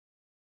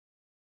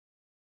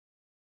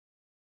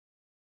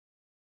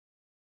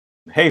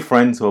Hey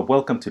friends, well,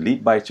 welcome to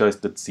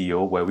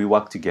leadbychoice.co, where we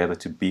work together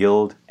to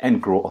build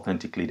and grow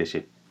authentic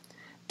leadership.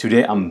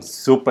 Today I'm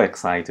super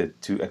excited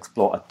to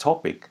explore a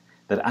topic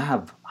that I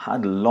have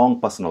had a long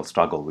personal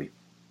struggle with.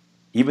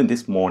 Even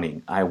this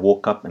morning, I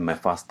woke up and my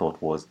first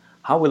thought was,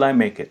 how will I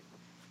make it?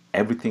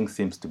 Everything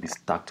seems to be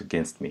stacked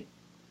against me.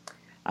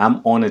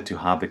 I'm honored to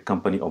have the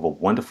company of a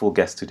wonderful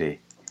guest today.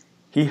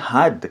 He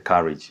had the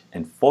courage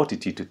and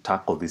fortitude to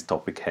tackle this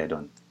topic head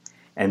on.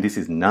 And this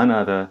is none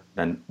other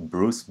than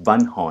Bruce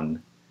Van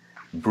Horn.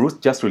 Bruce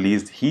just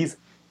released his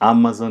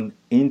Amazon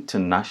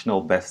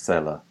international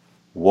bestseller,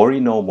 Worry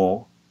No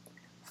More: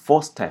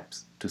 4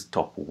 Steps to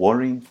Stop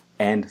Worrying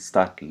and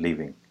Start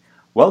Living.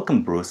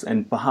 Welcome, Bruce,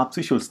 and perhaps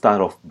we should start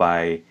off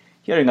by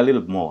hearing a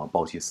little more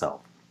about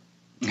yourself.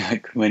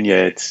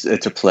 Quenya, it's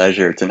a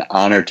pleasure. It's an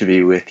honor to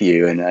be with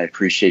you, and I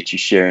appreciate you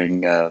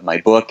sharing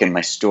my book and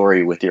my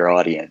story with your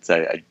audience.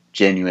 I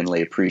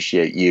genuinely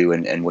appreciate you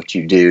and what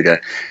you do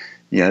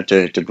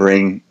to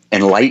bring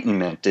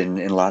enlightenment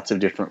in lots of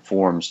different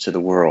forms to the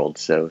world.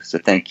 So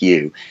thank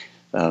you.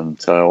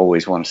 So I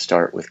always want to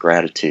start with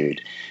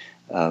gratitude.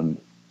 Um,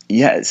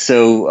 yeah.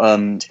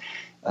 So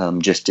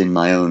just in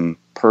my own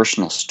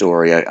personal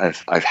story,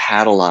 I've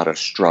had a lot of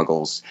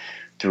struggles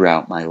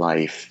throughout my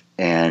life,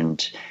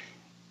 and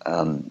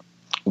um,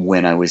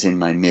 when I was in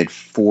my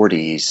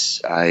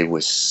mid-40s, I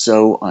was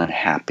so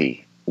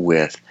unhappy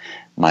with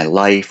my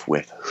life,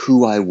 with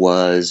who I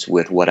was,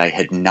 with what I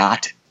had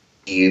not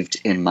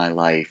achieved in my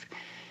life,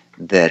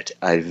 that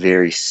I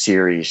very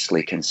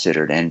seriously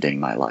considered ending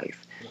my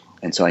life.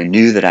 And so I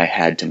knew that I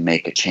had to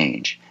make a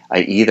change. I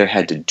either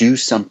had to do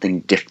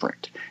something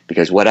different,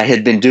 because what I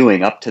had been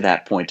doing up to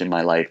that point in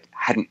my life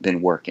hadn't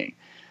been working,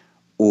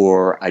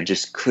 or I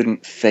just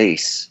couldn't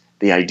face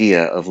the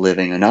idea of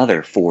living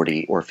another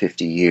 40 or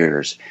 50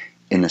 years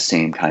in the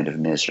same kind of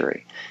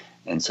misery.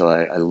 And so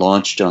I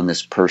launched on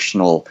this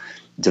personal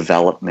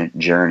development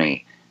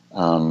journey,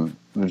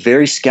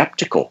 very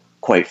skeptical,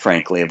 quite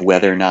frankly, of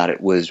whether or not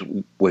it was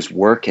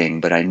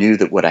working, but I knew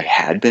that what I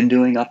had been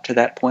doing up to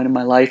that point in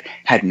my life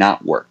had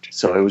not worked.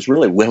 So I was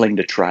really willing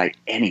to try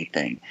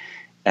anything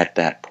at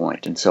that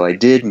point. And so I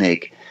did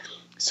make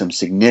some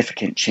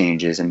significant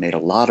changes and made a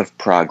lot of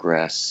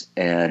progress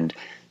and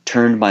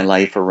turned my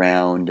life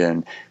around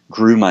and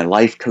grew my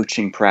life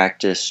coaching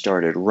practice,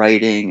 started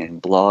writing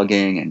and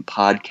blogging and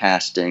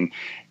podcasting.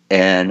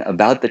 And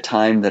about the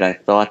time that I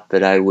thought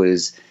that I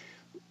was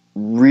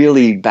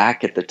really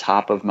back at the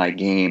top of my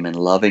game and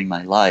loving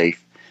my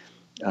life,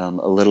 a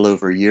little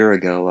over a year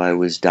ago, I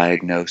was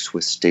diagnosed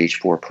with stage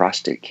 4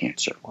 prostate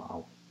cancer.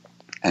 Wow.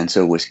 And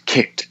so was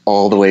kicked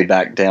all the way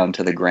back down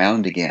to the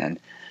ground again.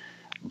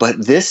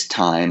 But this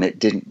time it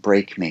didn't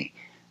break me.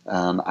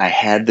 I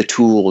had the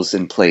tools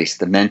in place,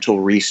 the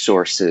mental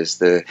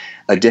resources,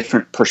 a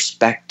different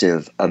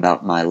perspective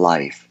about my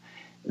life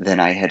than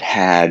I had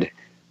had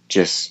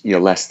just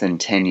less than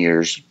 10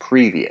 years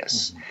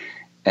previous. Mm-hmm.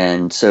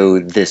 And so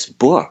this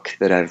book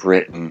that I've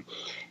written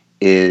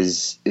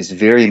is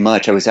very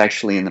much, I was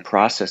actually in the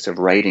process of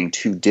writing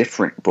 2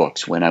 different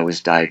books when I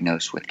was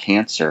diagnosed with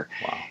cancer.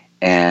 Wow.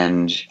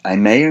 And I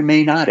may or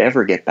may not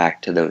ever get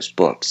back to those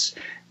books.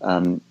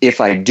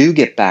 If I do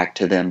get back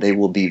to them, they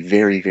will be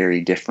very, very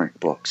different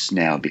books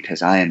now,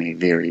 because I am a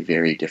very,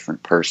 very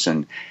different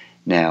person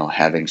now,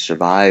 having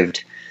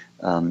survived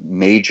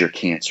major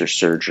cancer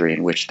surgery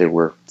in which there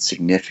were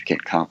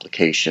significant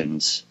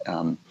complications,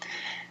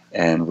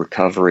 and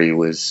recovery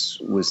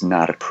was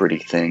not a pretty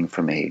thing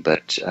for me.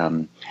 But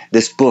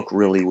this book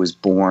really was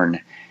born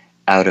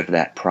out of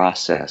that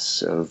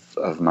process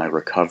of my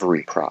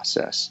recovery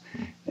process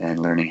and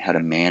learning how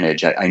to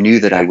manage. I knew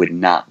that I would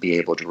not be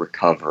able to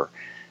recover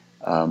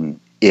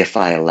if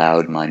I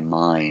allowed my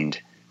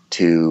mind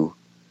to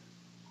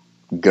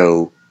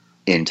go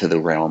into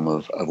the realm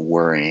of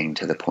worrying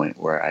to the point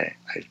where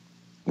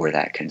where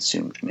that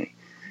consumed me.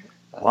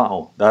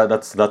 Wow,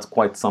 that's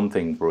quite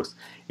something, Bruce.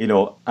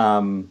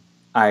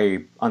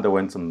 I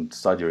underwent some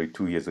surgery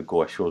 2 years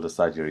ago, a shoulder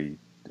surgery.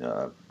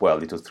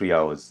 Well, it was 3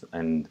 hours,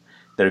 and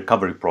the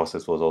recovery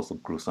process was also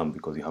gruesome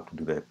because you have to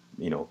do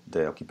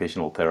the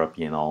occupational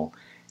therapy and all,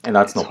 and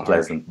that's not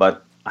pleasant.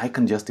 But I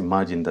can just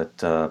imagine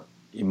that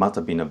it must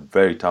have been a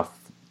very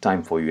tough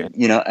time for you.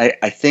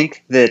 I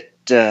think that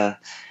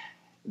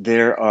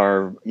there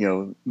are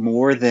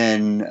more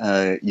than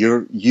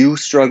you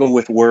struggle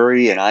with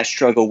worry and I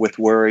struggle with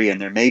worry,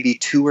 and there may be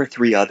 2 or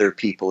 3 other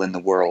people in the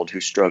world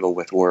who struggle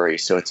with worry.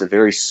 So it's a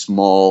very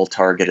small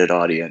targeted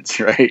audience,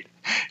 right?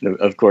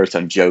 Of course,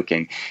 I'm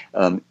joking.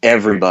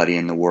 Everybody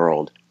in the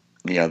world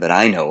that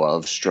I know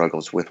of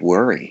struggles with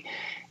worry.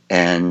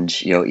 And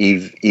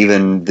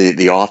even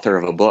the author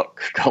of a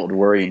book called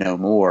Worry No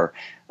More,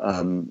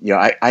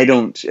 I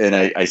don't, and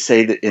I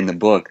say that in the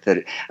book,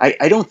 that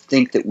I don't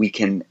think that we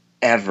can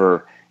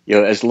ever,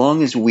 as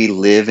long as we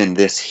live in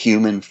this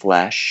human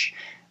flesh,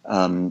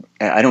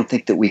 I don't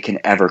think that we can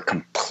ever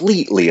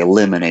completely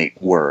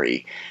eliminate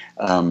worry.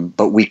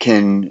 But we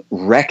can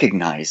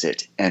recognize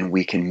it and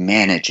we can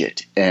manage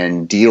it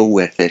and deal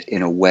with it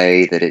in a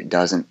way that it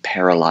doesn't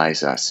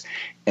paralyze us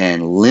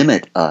and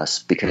limit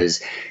us,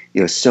 because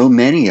So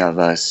many of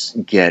us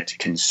get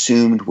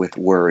consumed with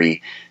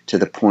worry to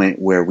the point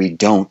where we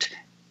don't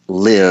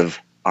live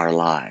our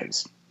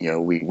lives.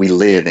 We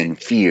live in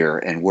fear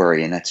and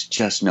worry, and that's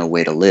just no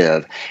way to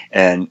live.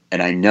 And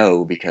I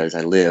know, because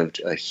I lived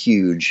a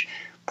huge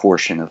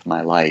portion of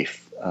my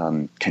life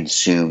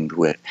consumed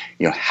with,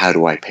 how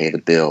do I pay the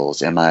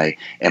bills? Am I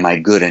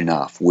good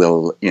enough?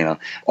 Will,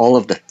 all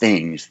of the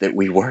things that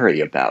we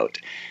worry about,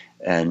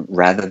 and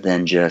rather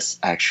than just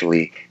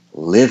actually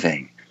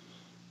living.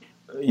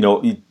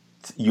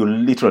 You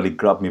literally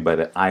grabbed me by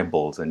the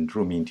eyeballs and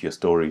drew me into your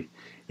story.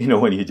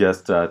 When you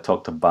just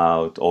talked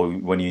about, or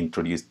when you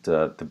introduced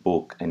the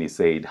book and you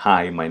said,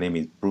 "Hi, my name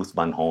is Bruce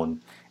Van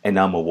Horn, and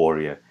I'm a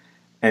warrior."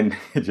 And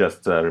it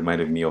just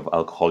reminded me of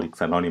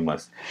Alcoholics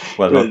Anonymous.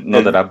 Well,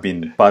 not that I've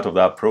been part of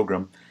that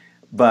program,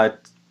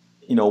 but,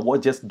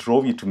 what just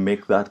drove you to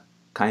make that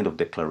kind of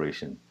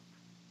declaration?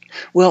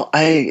 Well,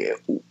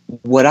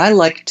 what I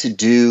like to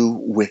do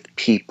with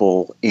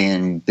people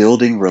in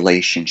building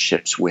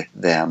relationships with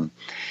them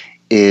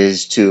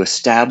is to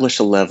establish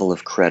a level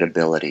of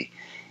credibility.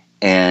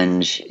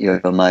 And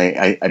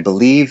I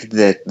believe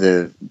that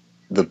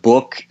the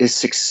book is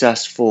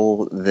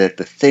successful, that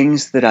the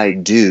things that I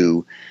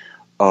do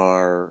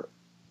are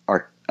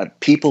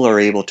people are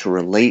able to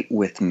relate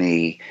with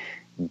me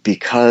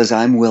because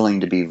I'm willing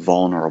to be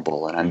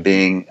vulnerable, and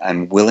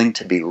I'm willing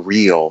to be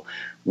real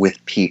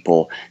with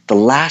people. The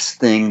last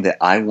thing that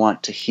I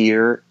want to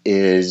hear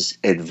is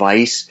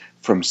advice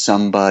from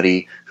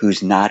somebody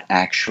who's not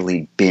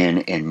actually been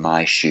in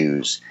my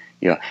shoes.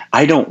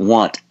 I don't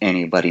want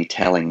anybody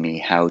telling me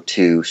how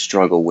to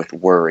struggle with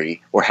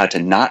worry or how to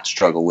not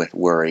struggle with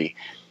worry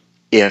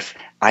if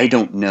I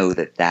don't know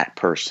that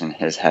person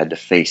has had to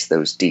face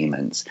those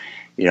demons.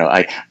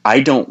 I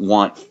don't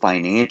want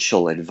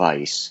financial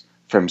advice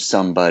from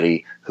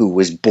somebody who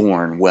was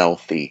born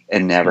wealthy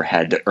and never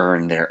had to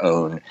earn their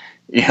own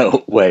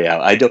way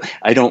out.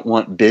 I don't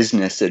want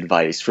business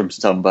advice from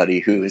somebody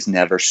who has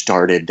never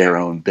started their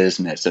own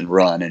business and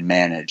run and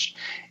managed.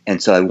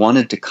 And so I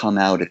wanted to come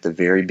out at the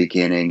very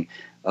beginning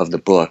of the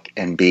book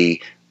and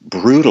be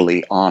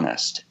brutally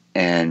honest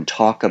and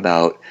talk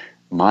about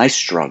my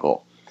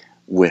struggle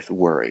with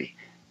worry.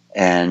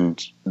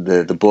 And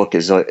the book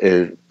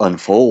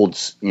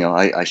unfolds.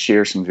 I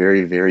share some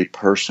very, very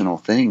personal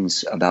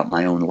things about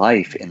my own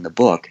life in the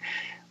book,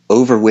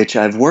 over which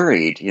I've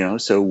worried.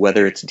 So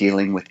whether it's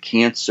dealing with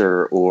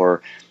cancer,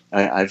 or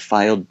I've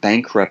filed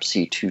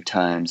bankruptcy 2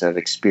 times, I've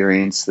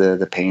experienced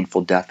the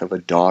painful death of a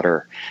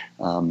daughter.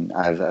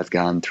 I've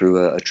gone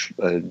through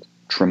a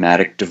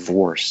traumatic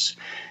divorce.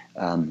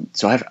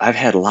 So I've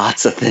had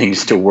lots of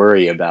things to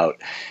worry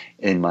about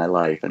in my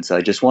life. And so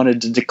I just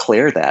wanted to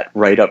declare that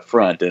right up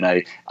front. And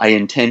I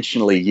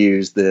intentionally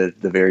used the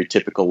very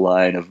typical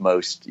line of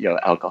most,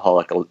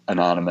 Alcoholics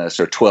Anonymous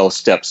or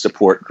 12-step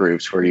support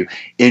groups, where you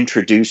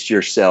introduce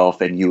yourself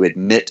and you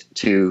admit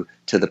to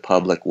the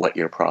public what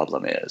your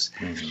problem is.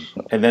 Mm-hmm.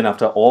 And then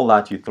after all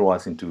that, you throw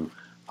us into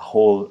a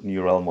whole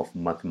new realm of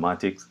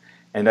mathematics.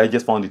 And I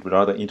just found it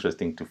rather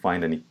interesting to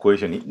find an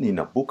equation in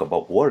a book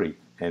about worry.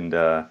 And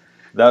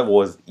that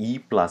was E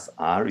plus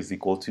R is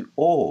equal to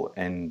O.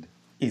 And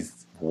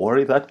is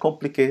worry that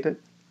complicated?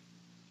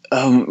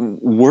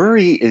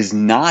 Worry is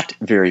not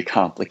very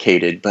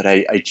complicated, but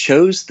I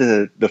chose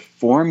the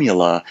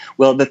formula.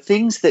 Well, the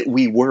things that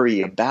we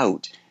worry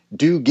about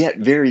do get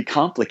very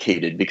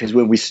complicated, because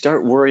when we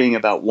start worrying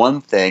about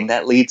one thing,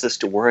 that leads us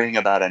to worrying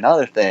about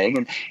another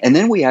thing, and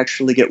then we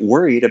actually get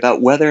worried about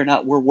whether or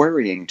not we're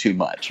worrying too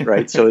much,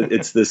 right? So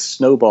it's this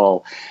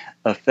snowball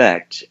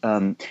effect.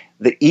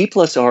 The E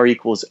plus R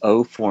equals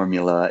O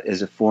formula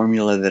is a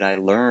formula that I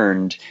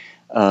learned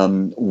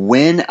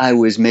when I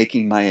was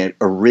making my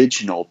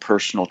original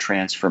personal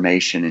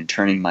transformation and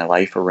turning my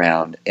life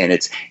around. And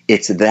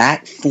it's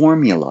that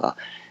formula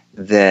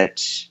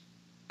that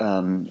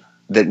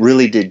that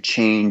really did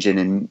change, and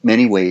in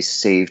many ways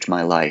saved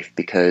my life,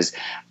 because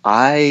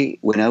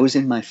when I was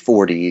in my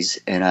 40s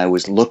and I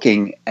was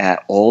looking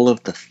at all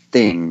of the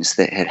things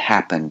that had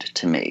happened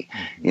to me,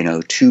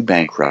 2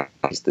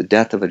 bankruptcies, the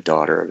death of a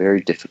daughter, a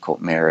very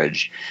difficult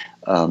marriage,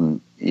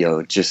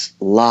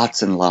 just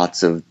lots and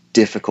lots of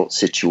difficult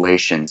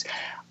situations.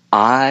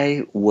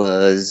 I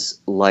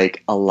was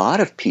like a lot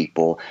of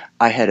people.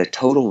 I had a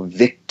total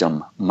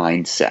victim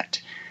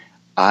mindset.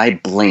 I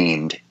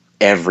blamed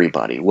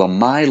everybody. Well,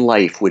 my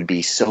life would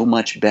be so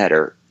much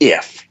better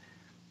if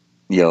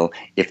the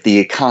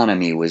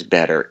economy was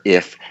better,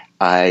 if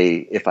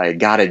I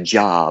got a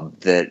job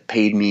that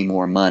paid me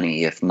more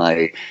money, if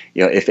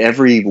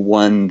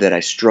everyone that I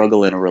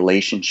struggle in a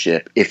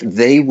relationship, if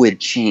they would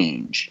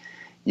change,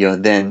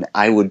 then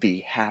I would be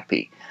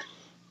happy.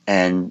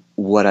 And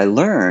what I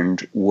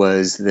learned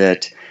was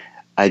that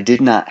I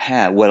did not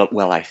have,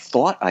 well, I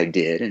thought I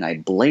did, and I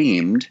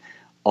blamed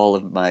all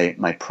of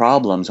my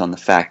problems on the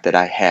fact that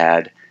I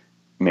had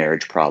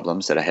marriage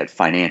problems, that I had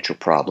financial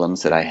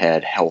problems, that I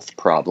had health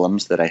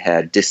problems, that I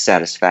had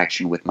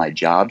dissatisfaction with my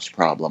job's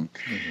problem.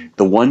 Mm-hmm.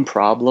 The one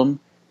problem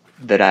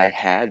that I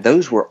had,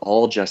 those were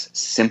all just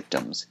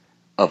symptoms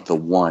of the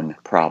one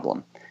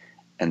problem.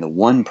 And the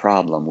one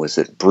problem was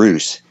that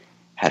Bruce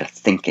had a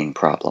thinking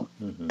problem.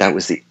 Mm-hmm. That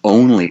was the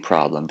only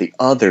problem. The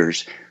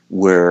others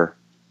were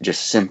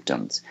just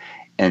symptoms.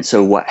 And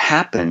so what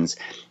happens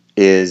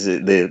is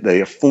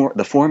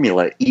the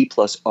formula E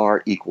plus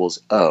R equals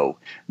O.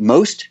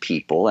 Most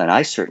people, and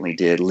I certainly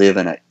did, live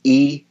in an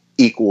E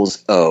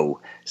equals O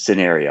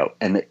scenario.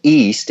 And the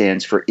E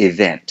stands for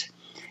event.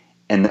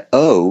 And the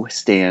O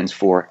stands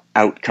for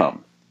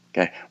outcome.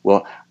 Okay.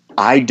 Well,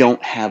 I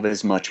don't have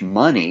as much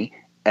money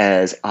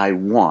as I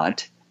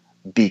want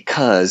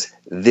because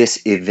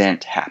this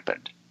event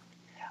happened.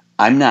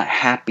 I'm not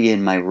happy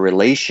in my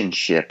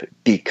relationship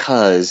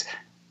because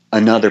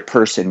another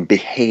person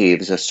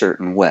behaves a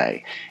certain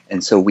way.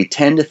 And so we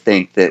tend to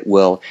think that,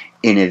 well,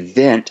 an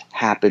event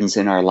happens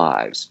in our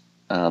lives.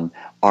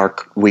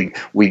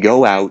 We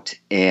go out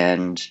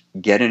and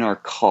get in our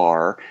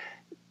car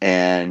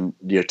and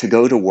to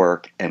go to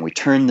work, and we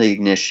turn the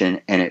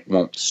ignition and it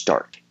won't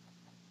start.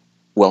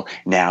 Well,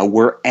 now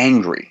we're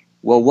angry.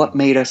 Well, what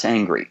made us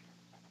angry?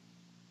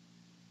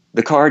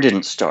 The car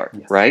didn't start,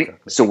 Yes, right?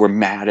 exactly. So we're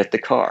mad at the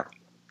car.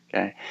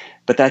 Okay?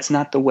 But that's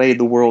not the way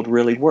the world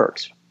really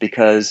works,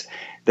 because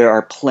there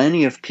are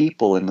plenty of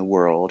people in the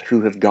world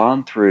who have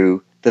gone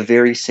through the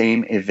very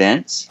same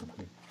events,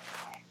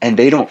 and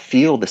they don't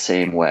feel the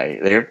same way.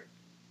 They're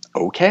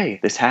okay,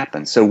 this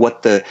happens. So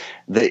what the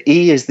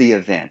E is the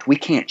event. We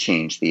can't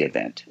change the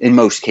event. In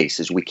most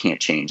cases, we can't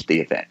change the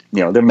event.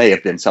 There may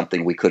have been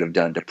something we could have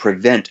done to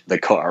prevent the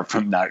car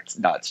from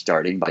not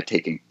starting by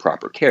taking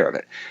proper care of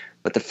it.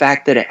 But the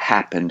fact that it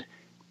happened,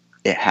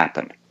 it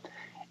happened.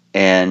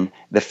 And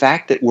the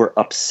fact that we're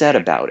upset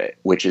about it,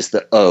 which is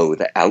the O,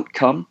 the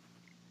outcome,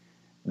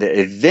 the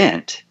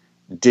event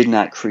did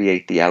not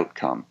create the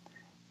outcome.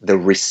 The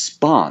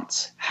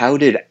response, how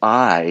did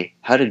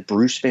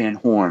Bruce Van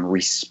Horn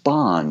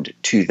respond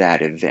to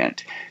that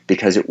event?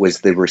 Because it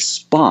was the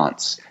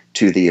response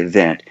to the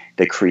event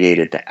that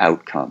created the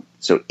outcome.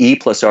 So E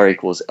plus R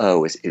equals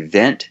O is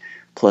event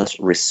plus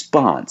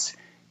response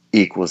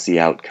equals the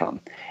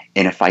outcome.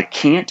 And if I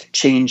can't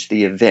change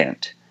the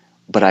event,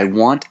 but I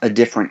want a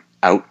different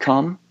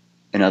outcome,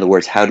 in other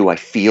words, how do I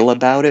feel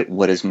about it?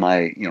 What is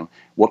my,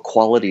 what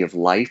quality of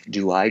life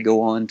do I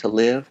go on to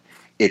live?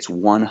 It's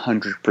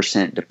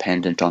 100%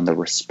 dependent on the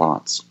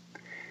response.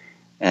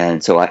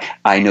 And so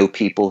I know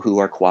people who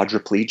are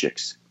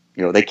quadriplegics.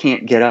 They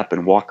can't get up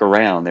and walk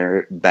around.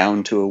 They're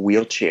bound to a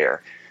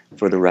wheelchair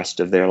for the rest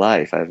of their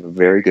life. I have a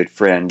very good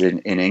friend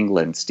in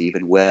England,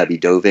 Stephen Webb. He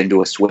dove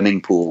into a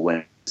swimming pool when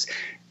he was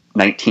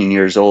 19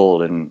 years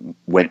old and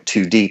went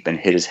too deep and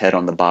hit his head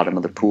on the bottom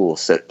of the pool,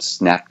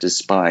 snapped his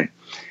spine.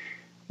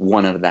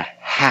 One of the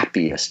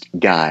happiest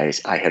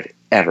guys I have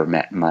ever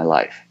met in my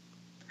life.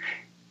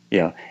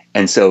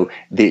 And so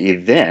the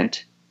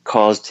event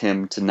caused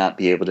him to not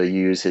be able to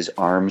use his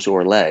arms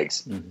or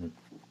legs. Mm-hmm.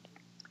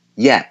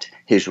 Yet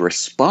his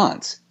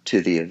response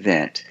to the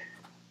event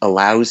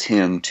allows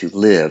him to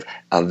live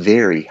a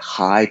very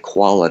high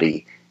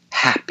quality,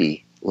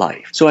 happy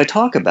life. So I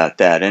talk about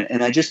that,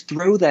 and I just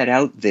throw that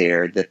out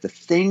there, that the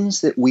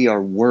things that we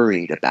are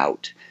worried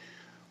about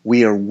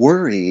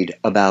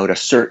a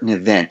certain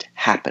event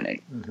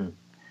happening. Mm-hmm.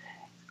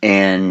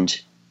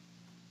 And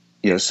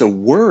so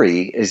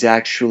worry is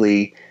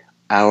actually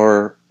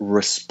our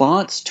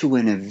response to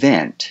an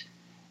event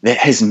that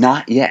has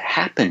not yet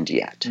happened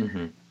yet.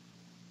 Mm-hmm.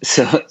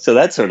 So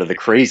that's sort of the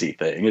crazy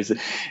thing,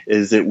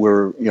 is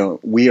that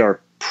we are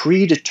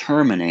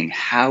predetermining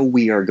how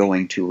we are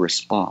going to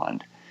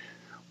respond,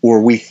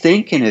 or we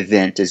think an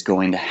event is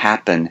going to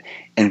happen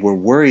and we're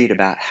worried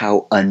about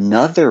how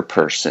another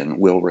person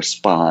will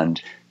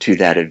respond to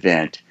that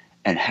event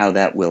and how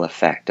that will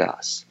affect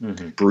us.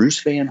 Mm-hmm.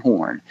 Bruce Van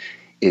Horn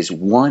is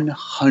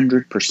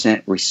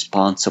 100%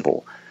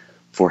 responsible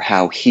for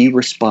how he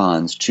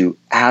responds to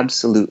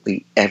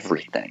absolutely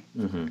everything.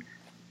 Mm-hmm.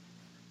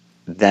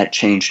 That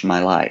changed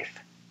my life.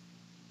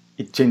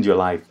 It changed your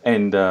life,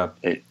 and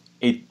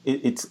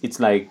it's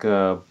like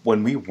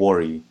when we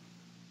worry,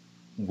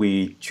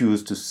 we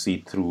choose to see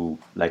through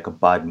like a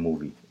bad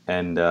movie.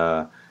 And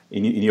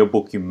in your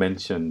book, you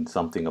mentioned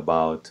something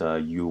about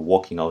you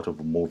walking out of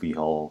a movie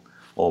hall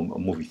or a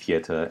movie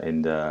theater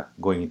and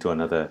going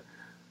into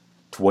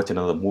to watch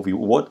another movie.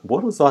 What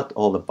was that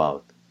all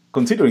about?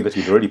 Considering that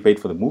you'd already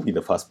paid for the movie in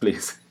the first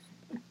place.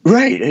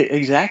 Right,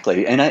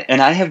 exactly. And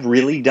I have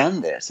really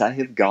done this. I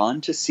have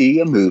gone to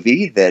see a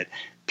movie that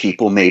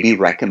people maybe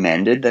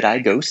recommended that I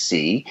go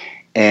see.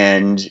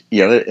 And,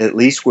 at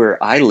least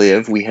where I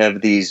live, we have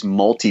these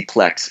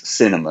multiplex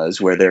cinemas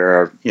where there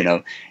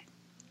are,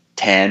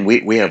 10.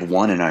 We have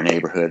one in our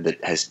neighborhood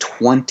that has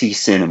 20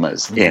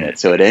 cinemas in it.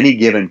 So at any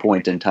given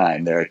point in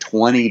time, there are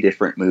 20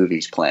 different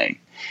movies playing.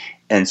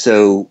 And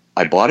so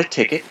I bought a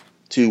ticket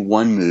to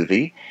one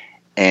movie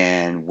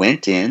and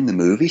went in. The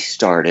movie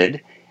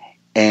started.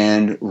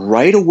 And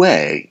right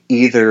away,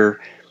 either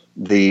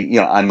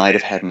I might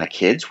have had my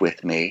kids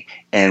with me,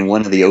 and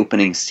one of the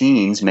opening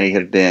scenes may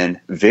have been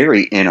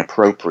very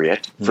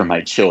inappropriate for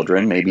my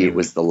children. Maybe it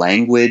was the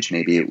language,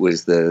 maybe it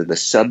was the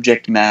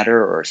subject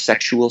matter or a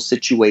sexual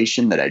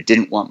situation that I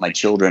didn't want my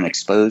children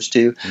exposed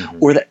to,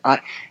 or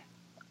that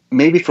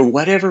maybe for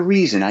whatever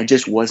reason I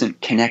just wasn't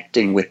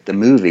connecting with the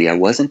movie. I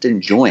wasn't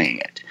enjoying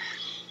it.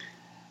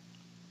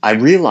 I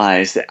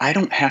realized that I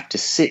don't have to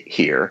sit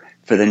here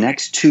for the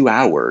next 2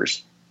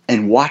 hours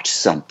and watch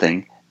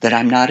something that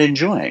I'm not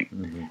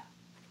enjoying.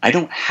 I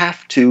don't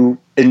have to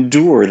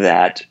endure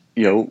that,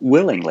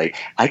 willingly.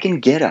 I can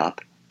get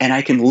up and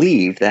I can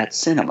leave that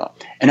cinema.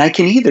 And I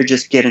can either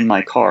just get in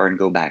my car and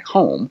go back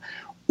home,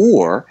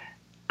 or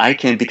I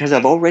can, because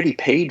I've already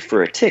paid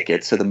for a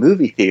ticket, so the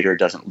movie theater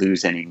doesn't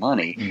lose any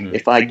money.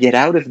 If I get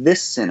out of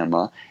this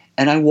cinema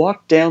and I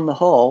walk down the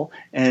hall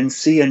and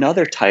see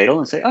another title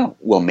and say, oh,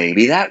 well,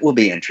 maybe that will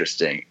be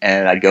interesting.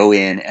 And I go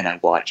in and I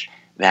watch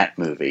that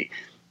movie.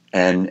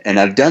 And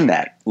I've done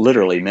that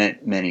literally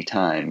many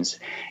times.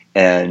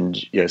 And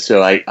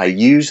so I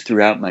use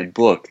throughout my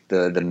book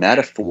the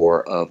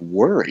metaphor of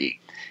worry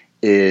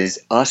is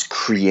us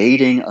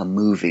creating a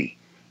movie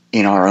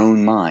in our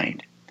own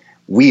mind.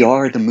 We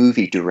are the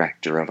movie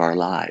director of our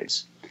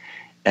lives.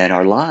 And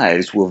our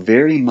lives will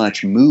very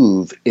much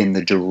move in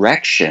the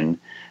direction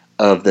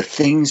of the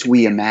things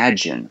we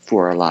imagine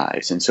for our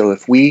lives. And so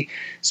if we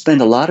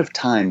spend a lot of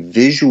time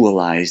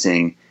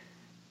visualizing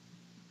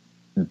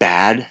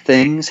bad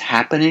things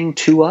happening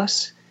to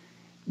us,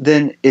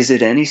 then is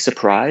it any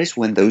surprise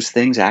when those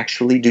things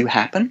actually do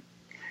happen?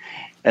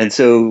 And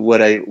so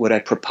what I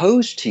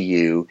propose to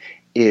you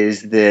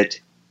is that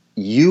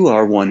you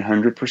are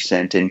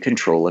 100% in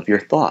control of your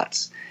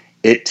thoughts.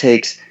 It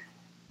takes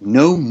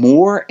no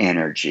more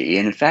energy,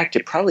 and in fact,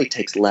 it probably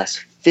takes less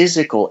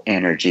physical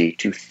energy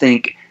to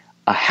think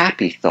a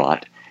happy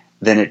thought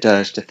than it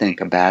does to think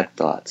a bad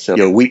thought.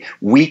 So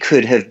we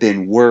could have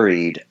been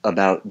worried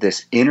about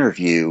this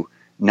interview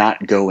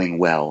not going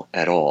well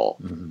at all.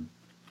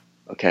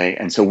 Okay,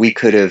 and so we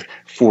could have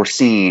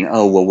foreseen,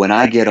 when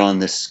I get on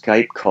this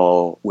Skype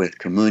call with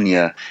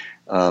Kamunya,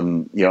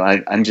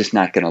 I'm just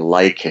not going to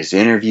like his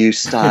interview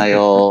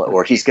style,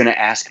 or he's going to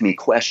ask me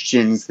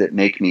questions that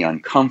make me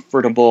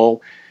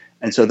uncomfortable.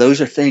 And so those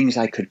are things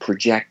I could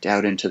project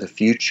out into the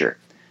future.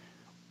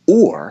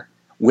 Or,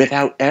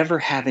 without ever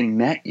having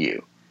met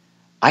you,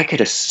 I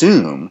could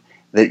assume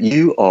that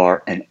you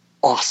are an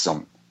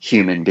awesome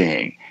human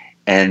being,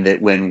 and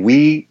that when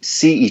we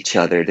see each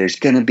other, there's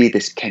going to be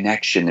this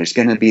connection, there's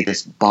going to be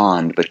this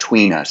bond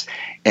between us,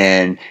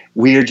 and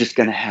we are just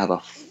going to have a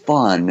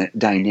fun,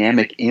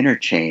 dynamic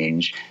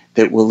interchange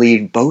that will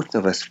leave both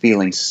of us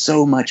feeling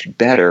so much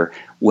better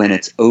when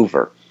it's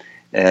over.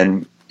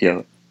 And,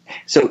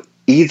 so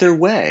either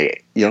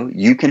way,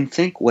 you can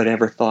think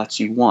whatever thoughts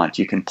you want.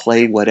 You can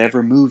play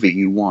whatever movie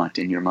you want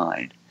in your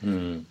mind.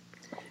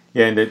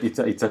 Yeah, and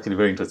it's actually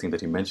very interesting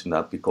that you mentioned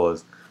that,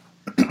 because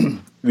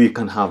we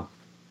can have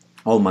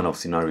all manner of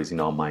scenarios in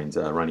our minds,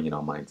 running in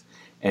our minds.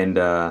 And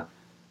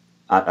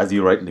as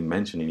you rightly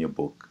mentioned in your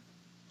book,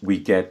 we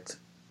get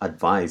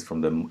advice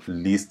from the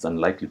least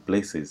unlikely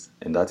places,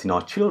 and that's in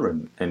our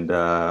children. And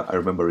I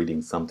remember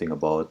reading something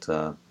about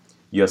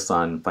your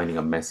son finding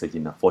a message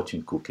in a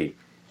fortune cookie,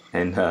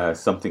 and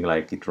something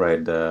like it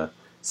read,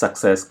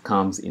 success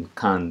comes in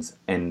cans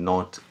and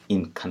not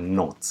in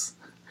cannots.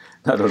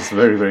 That was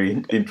very,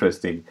 very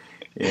interesting.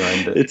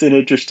 And, it's an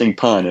interesting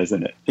pun,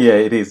 isn't it? Yeah,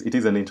 it is. It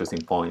is an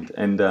interesting point.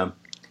 And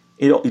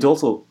it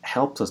also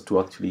helps us to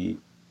actually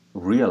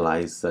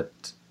realize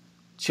that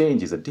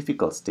change is a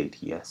difficult state,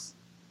 yes.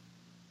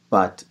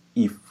 But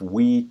if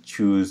we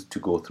choose to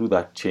go through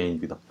that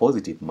change with a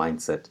positive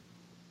mindset,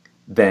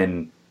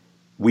 then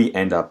we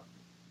end up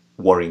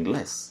worrying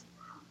less.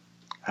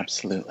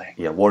 Absolutely.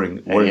 Yeah,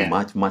 worrying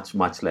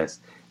much less.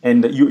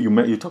 And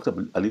you talked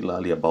a little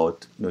earlier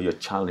about your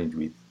challenge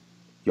with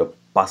your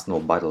personal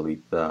battle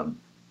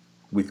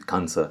with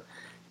cancer,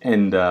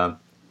 and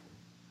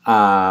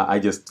I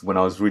just, when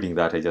I was reading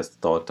that, I just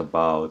thought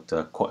about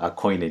a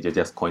coinage. I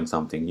just coined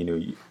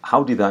something.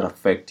 How did that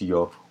affect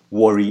your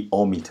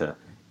worry-ometer?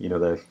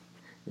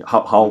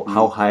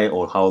 How high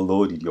or how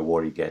low did your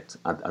worry get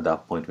at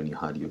that point when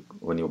you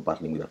were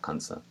battling with a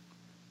cancer?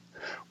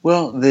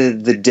 Well,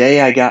 the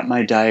day I got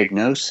my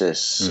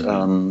diagnosis,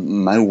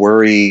 my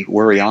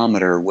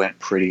worryometer went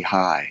pretty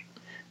high,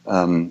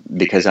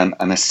 because I'm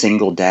a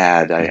single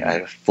dad. I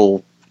have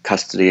full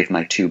custody of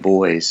my 2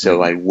 boys,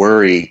 so I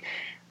worry,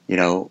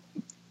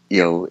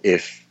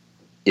 if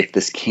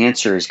this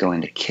cancer is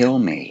going to kill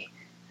me,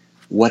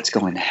 what's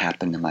going to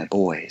happen to my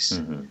boys?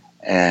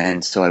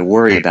 And so I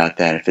worry about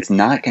that. If it's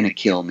not going to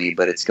kill me,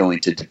 but it's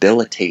going to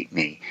debilitate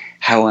me,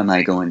 how am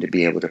I going to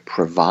be able to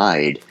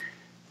provide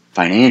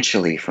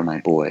financially for my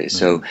boys?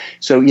 So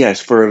yes,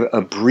 for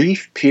a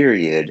brief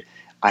period,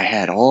 I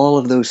had all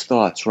of those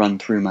thoughts run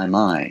through my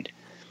mind.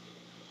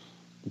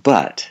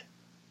 But,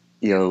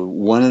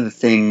 one of the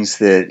things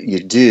that you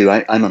do,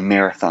 I'm a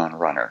marathon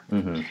runner.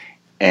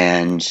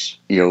 And,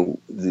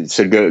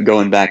 so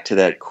going back to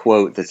that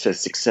quote that says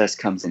success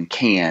comes in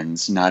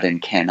cans, not in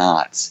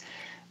cannots.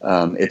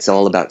 It's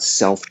all about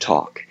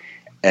self-talk.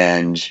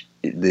 And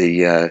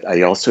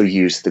I also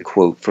use the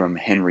quote from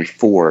Henry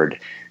Ford,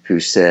 who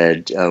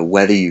said,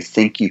 whether you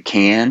think you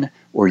can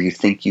or you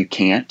think you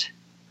can't,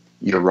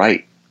 you're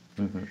right.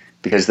 Mm-hmm.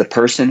 Because the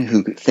person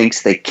who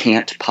thinks they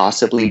can't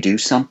possibly do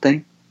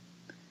something,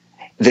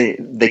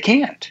 they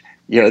can't.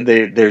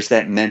 There's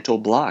that mental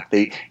block.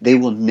 They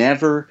will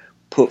never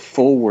put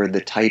forward the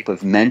type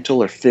of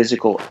mental or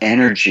physical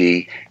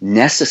energy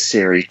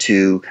necessary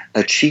to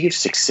achieve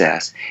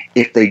success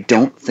if they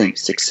don't think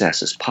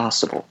success is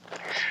possible.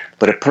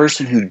 But a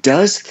person who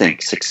does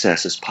think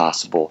success is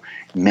possible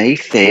may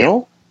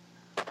fail,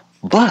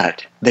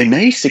 but they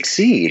may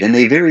succeed, and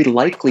they very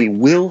likely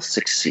will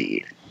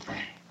succeed.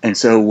 And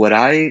so what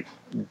I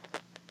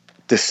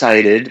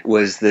decided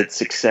was that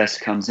success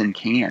comes in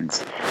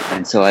cans.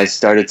 And so I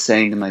started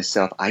saying to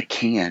myself, I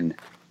can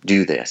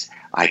do this.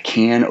 I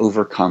can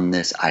overcome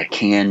this. I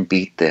can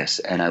beat this.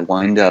 And I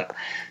wind up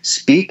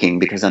speaking,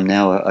 because I'm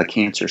now a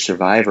cancer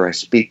survivor, I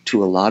speak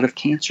to a lot of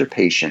cancer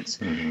patients.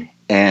 Mm-hmm.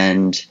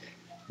 And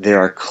there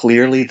are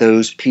clearly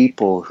those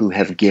people who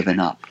have given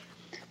up.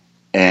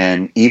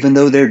 And even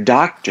though their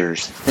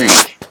doctors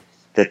think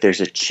that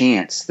there's a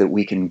chance that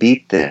we can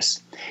beat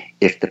this,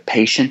 if the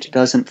patient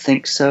doesn't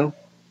think so,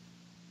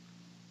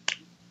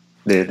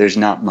 there's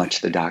not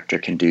much the doctor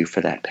can do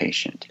for that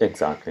patient.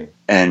 Exactly.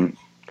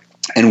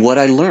 And what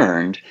I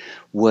learned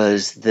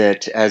was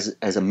that as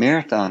a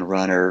marathon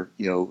runner,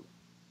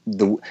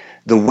 the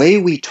way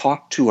we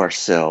talk to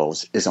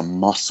ourselves is a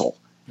muscle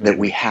that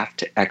we have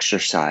to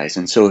exercise.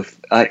 And so if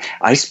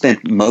I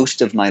spent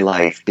most of my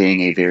life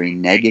being a very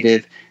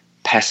negative,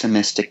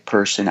 pessimistic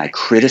person. I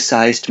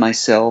criticized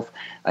myself.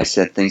 I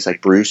said things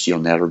like, Bruce, you'll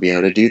never be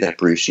able to do that.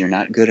 Bruce, you're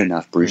not good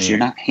enough. Bruce, you're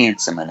not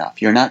handsome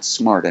enough. You're not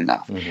smart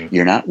enough.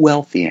 You're not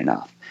wealthy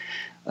enough.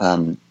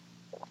 And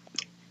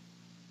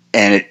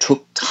it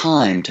took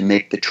time to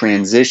make the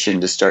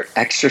transition to start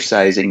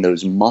exercising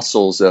those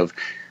muscles of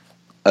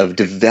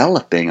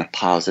developing a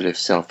positive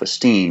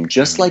self-esteem.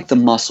 Just like the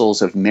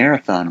muscles of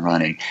marathon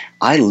running,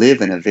 I live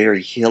in a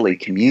very hilly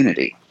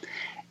community.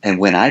 And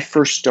when I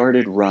first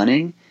started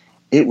running,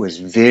 it was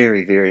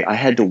very, very, I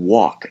had to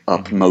walk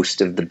up most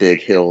of the big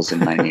hills in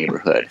my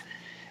neighborhood.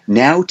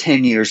 Now,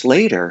 10 years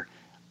later,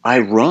 I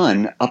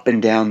run up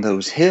and down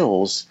those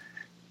hills,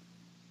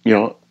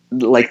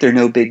 like they're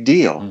no big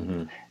deal.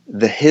 Mm-hmm.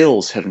 The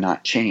hills have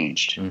not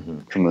changed,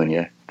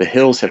 Koumunia. The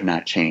hills have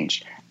not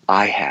changed.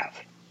 I have.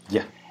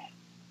 Yeah.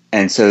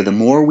 And so the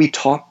more we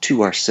talk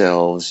to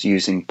ourselves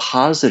using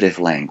positive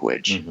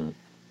language,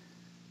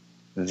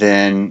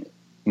 then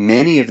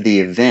many of the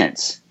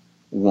events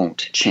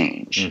won't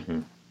change.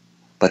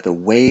 But the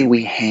way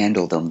we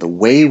handle them, the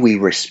way we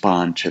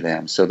respond to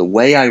them. So the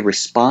way I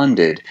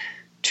responded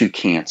to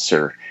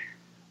cancer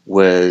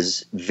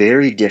was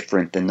very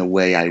different than the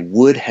way I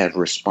would have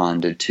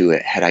responded to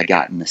it had I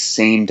gotten the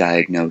same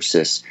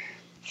diagnosis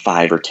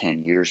 5 or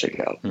 10 years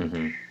ago.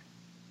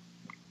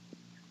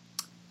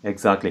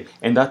 Exactly.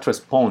 And that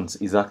response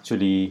is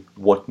actually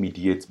what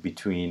mediates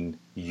between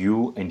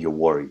you and your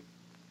worry.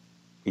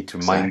 It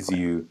reminds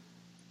you,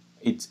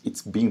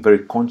 it's being very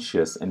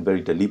conscious and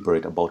very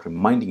deliberate about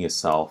reminding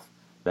yourself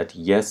that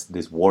yes,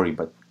 there's worry,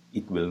 but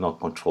it will not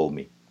control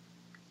me.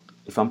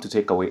 If I'm to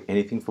take away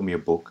anything from your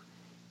book,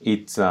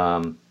 it's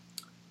an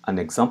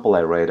example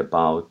I read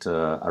about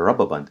a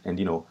rubber band,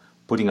 and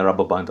putting a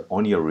rubber band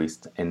on your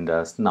wrist and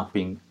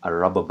snapping a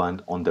rubber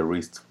band on the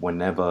wrist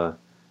whenever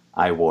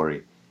I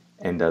worry.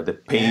 And the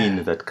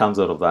pain that comes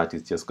out of that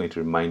is just going to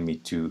remind me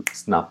to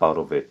snap out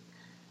of it.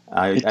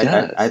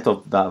 I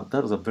thought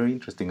that was a very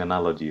interesting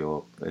analogy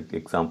or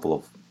example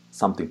of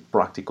something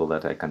practical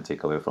that I can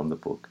take away from the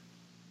book.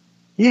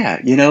 Yeah,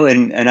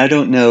 and I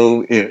don't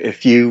know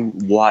if you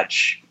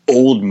watch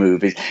old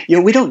movies.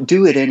 We don't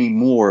do it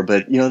anymore,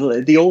 but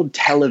the old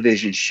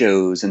television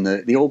shows and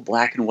the old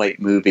black and white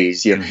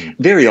movies,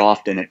 very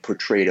often it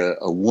portrayed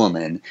a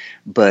woman,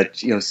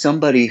 but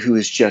somebody who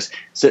is just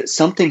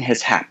something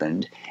has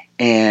happened,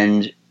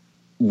 and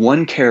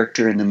one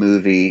character in the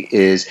movie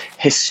is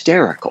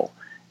hysterical.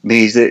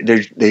 Means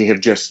that they have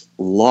just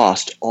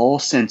lost all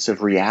sense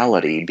of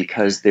reality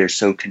because they're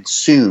so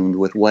consumed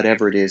with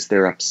whatever it is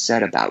they're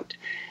upset about.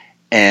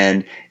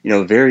 And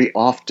very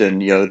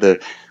often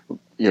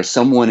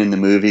someone in the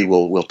movie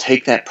will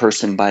take that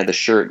person by the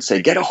shirt and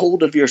say, "Get a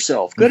hold of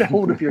yourself, get a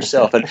hold of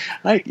yourself," and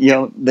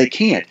they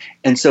can't.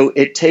 And so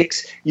it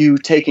takes you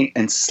taking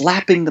and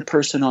slapping the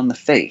person on the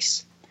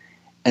face,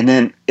 and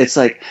then it's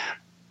like,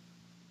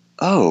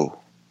 oh,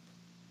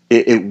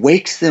 it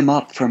wakes them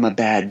up from a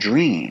bad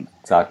dream.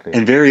 Exactly.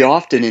 And very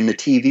often in the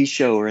TV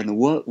show or in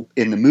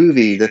the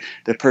movie,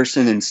 the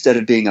person, instead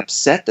of being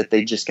upset that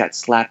they just got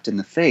slapped in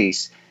the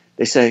face,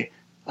 they say,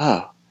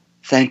 "Oh,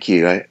 thank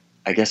you.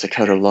 I guess I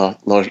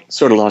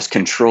sort of lost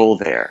control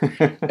there."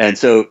 And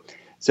so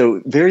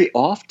very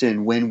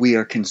often when we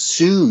are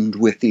consumed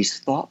with these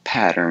thought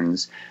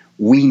patterns,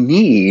 we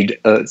need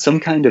some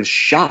kind of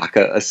shock,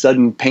 a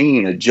sudden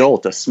pain, a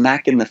jolt, a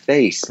smack in the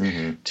face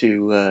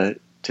to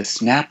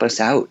snap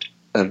us out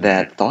of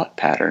that thought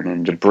pattern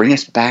and to bring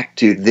us back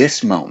to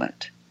this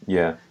moment.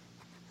 Yeah.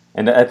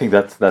 And I think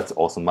that's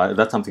awesome.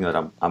 That's something that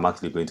I'm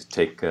actually going to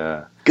take.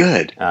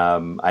 Good.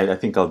 I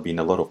think I'll be in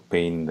a lot of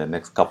pain in the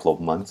next couple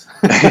of months.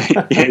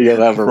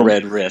 You'll have a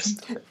red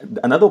wrist.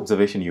 Another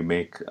observation you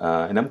make,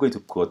 and I'm going to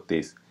quote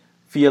this: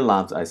 fear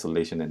loves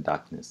isolation and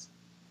darkness.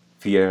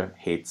 Fear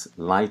hates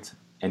light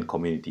and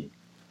community.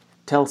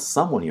 Tell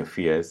someone your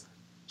fears,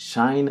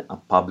 shine a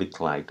public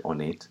light on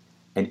it,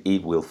 and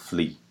it will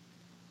flee.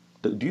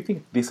 Do you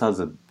think this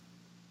has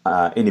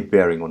any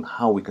bearing on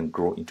how we can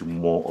grow into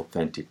more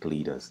authentic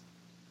leaders?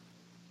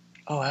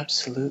 Oh,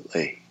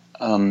 absolutely.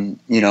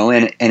 And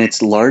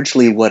it's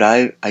largely what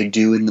I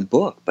do in the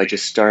book. I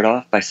just start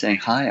off by saying,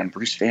 hi, I'm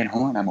Bruce Van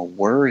Horn. I'm a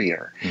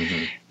worrier.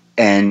 Mm-hmm.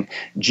 And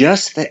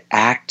just the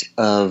act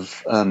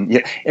of,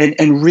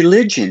 and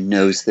religion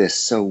knows this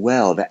so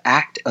well, the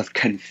act of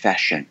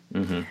confession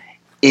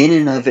in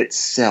and of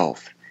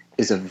itself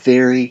is a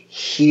very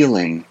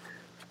healing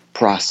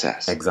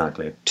process.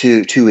 Exactly.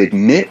 To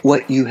admit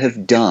what you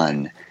have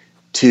done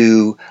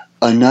to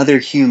another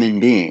human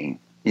being,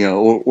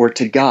 or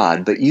to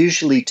God, but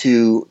usually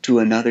to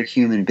another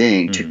human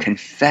being, to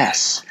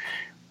confess,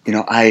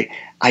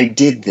 I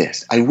did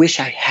this. I wish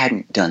I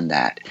hadn't done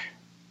that.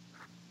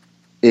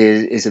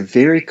 Is a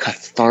very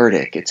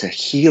cathartic, it's a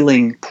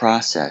healing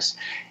process.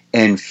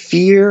 And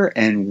fear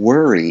and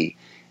worry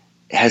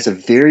has a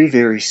very,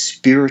 very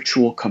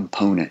spiritual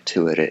component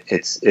to it.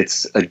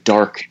 It's a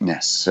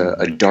darkness,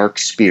 a dark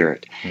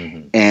spirit.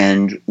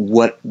 And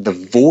what the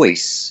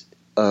voice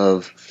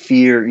of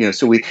fear,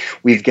 so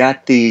we've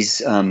got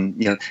these,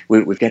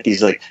 we've got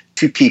these like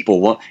two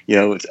people,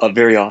 it's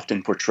very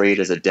often portrayed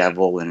as a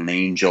devil and an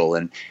angel,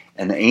 and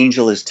the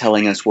angel is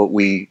telling us what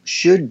we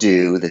should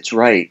do that's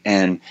right,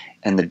 and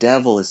the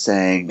devil is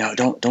saying, no,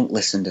 don't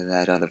listen to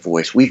that other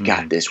voice. We've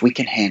got this. We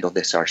can handle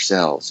this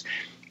ourselves.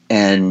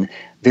 And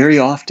very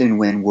often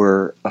when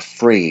we're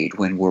afraid,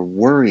 when we're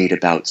worried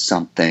about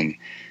something,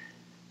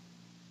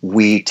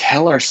 we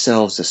tell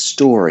ourselves a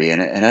story,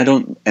 and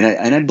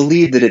I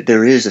believe that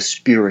there is a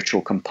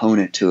spiritual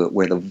component to it,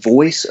 where the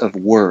voice of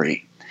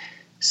worry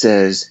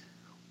says,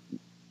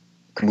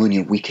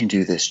 Kamunya, we can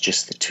do this,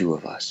 just the two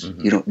of us.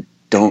 You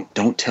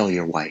don't tell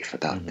your wife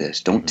about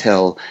this. Don't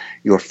tell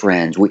your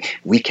friends.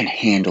 We can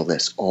handle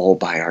this all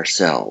by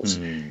ourselves.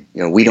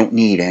 We don't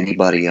need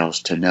anybody else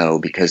to know,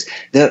 because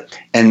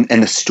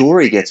the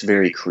story gets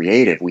very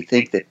creative. We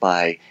think that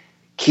by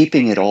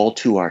keeping it all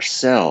to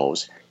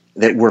ourselves,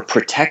 that we're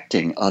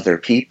protecting other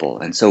people.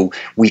 And so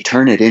we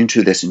turn it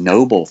into this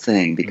noble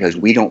thing, because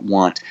we don't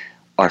want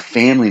our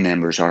family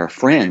members, our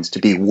friends, to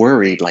be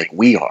worried like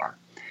we are.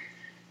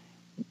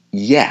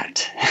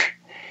 Yet,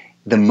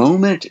 the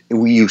moment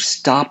you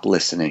stop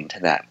listening to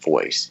that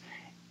voice,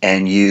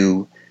 and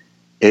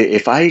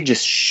if I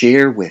just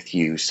share with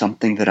you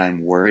something that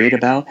I'm worried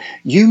about,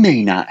 you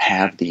may not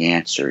have the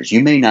answers.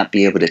 You may not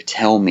be able to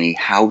tell me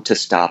how to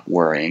stop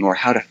worrying or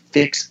how to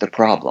fix the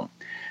problem.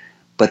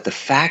 But the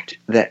fact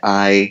that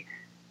I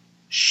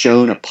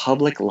shone a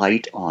public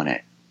light on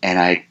it and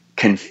I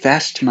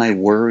confessed my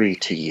worry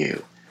to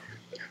you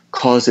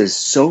causes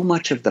so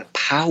much of the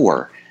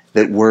power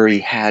that worry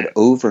had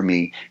over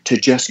me to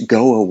just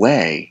go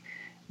away,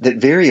 that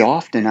very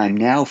often I'm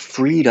now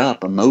freed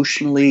up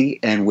emotionally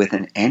and with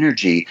an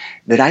energy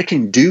that I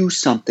can do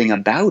something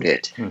about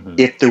it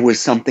if there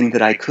was something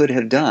that I could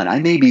have done. I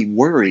may be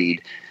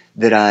worried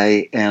that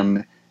I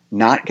am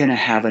not going to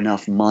have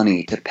enough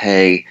money to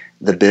pay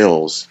the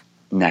bills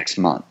next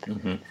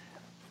month.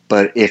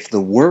 But if the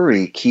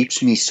worry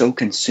keeps me so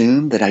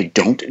consumed that I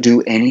don't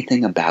do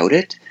anything about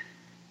it,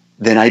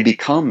 then I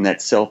become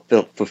that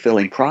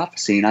self-fulfilling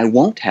prophecy, and I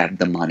won't have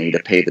the money to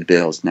pay the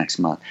bills next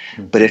month.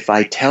 But if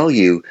I tell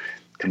you,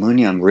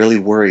 Kamunya, I'm really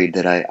worried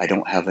that I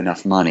don't have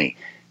enough money,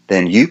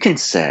 then you can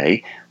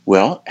say,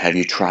 well, have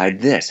you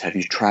tried this? Have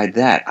you tried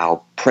that?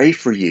 I'll pray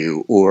for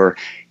you. Or,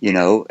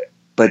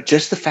 but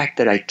just the fact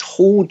that I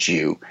told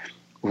you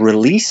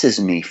releases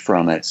me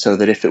from it, so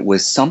that if it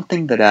was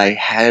something that I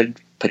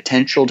had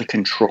potential to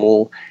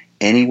control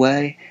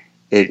anyway,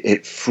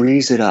 it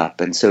frees it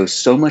up. And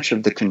so much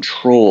of the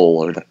control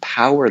or the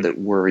power that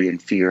worry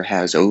and fear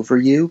has over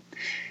you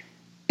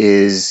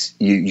is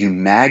you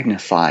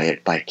magnify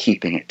it by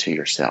keeping it to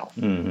yourself.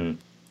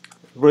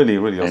 Really,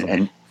 really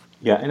awesome.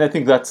 And I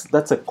think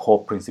that's a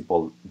core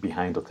principle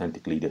behind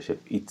authentic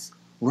leadership. It's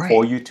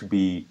for you to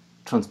be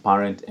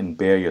transparent and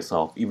bare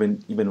yourself,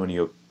 even when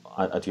you're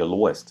at your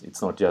lowest.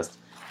 It's not just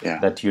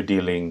that you're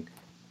dealing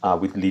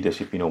with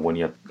leadership, when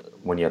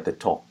you're at the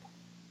top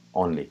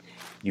only.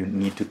 You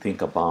need to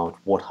think about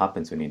what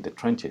happens when you're in the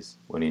trenches,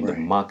 when you're in the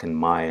muck and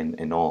mire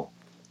and all.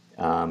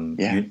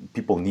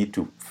 People need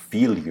to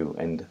feel you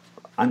and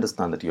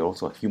understand that you're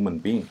also a human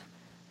being,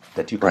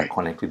 that you can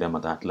connect with them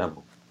at that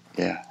level.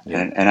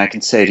 And I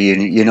can say to you,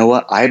 you know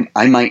what,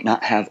 I might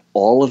not have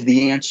all of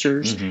the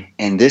answers,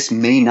 and this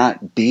may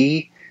not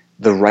be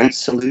the right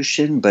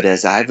solution, but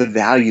as I've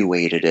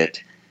evaluated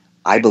it,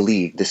 I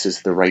believe this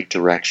is the right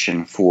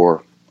direction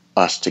for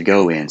us to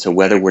go in. So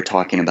whether we're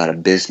talking about a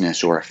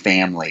business or a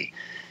family,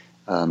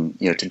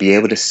 to be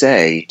able to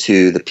say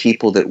to the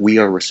people that we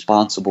are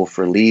responsible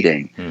for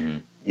leading, Mm-hmm.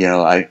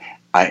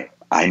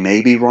 I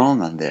may be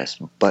wrong on this,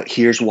 but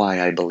here's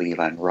why I believe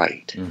I'm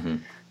right.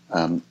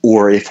 Mm-hmm.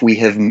 Or if we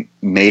have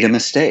made a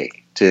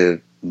mistake, to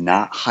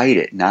not hide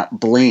it, not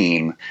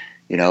blame.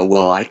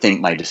 Well, I think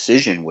my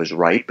decision was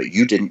right, but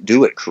you didn't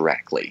do it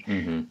correctly.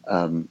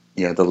 Mm-hmm.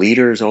 The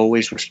leader is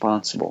always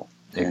responsible,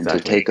 and to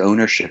Exactly. take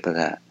ownership of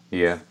that.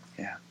 Yeah.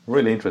 Yeah.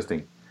 Really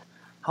interesting.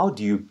 How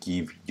do you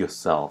give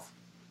yourself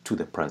to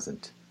the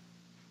present?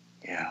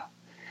 Yeah.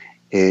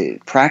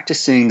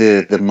 Practicing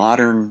the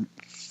modern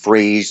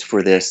phrase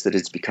for this that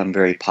has become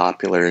very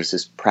popular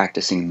is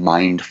practicing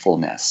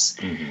mindfulness,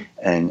 Mm-hmm.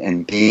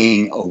 and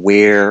being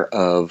aware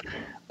of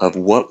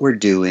what we're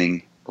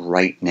doing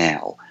right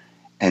now.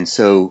 And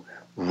so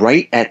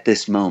right at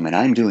this moment,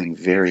 I'm doing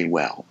very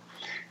well.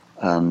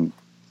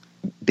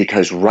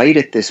 Because right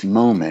at this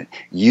moment,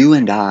 you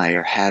and I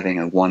are having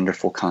a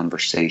wonderful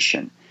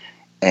conversation.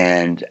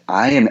 And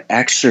I am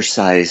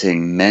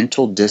exercising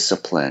mental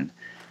discipline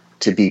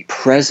to be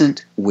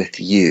present with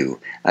you.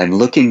 I'm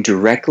looking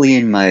directly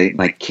in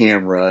my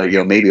camera,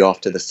 maybe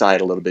off to the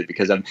side a little bit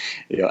because I'm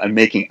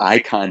making eye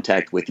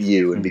contact with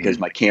you, and because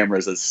my camera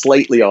is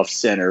slightly off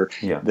center,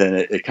 Yeah. then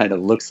it kind of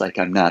looks like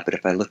I'm not. But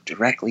if I look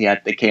directly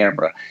at the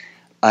camera,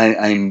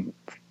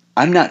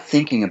 I'm not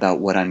thinking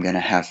about what I'm going to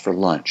have for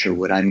lunch or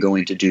what I'm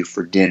going to do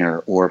for dinner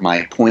or my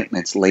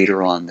appointments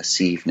later on this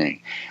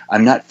evening.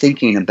 I'm not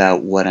thinking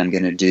about what I'm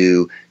going to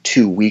do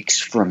 2 weeks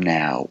from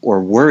now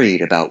or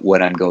worried about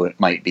what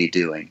might be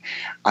doing.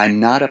 I'm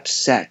not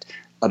upset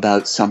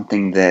about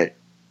something that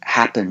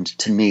happened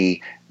to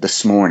me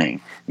this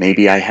morning.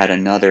 Maybe I had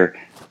another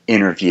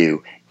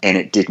interview and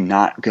it did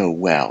not go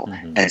well.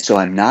 Mm-hmm. And so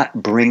I'm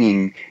not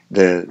bringing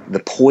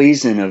the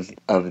poison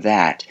of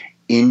that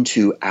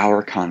into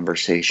our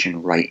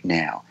conversation right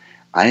now.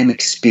 I am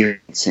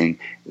experiencing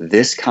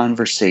this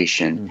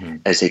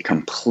conversation as a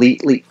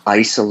completely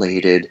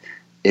isolated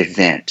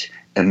event,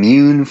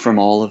 immune from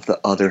all of the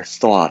other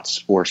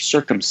thoughts or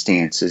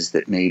circumstances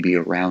that may be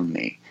around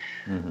me.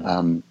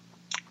 Mm-hmm.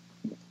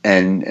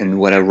 And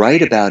what I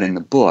write about in the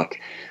book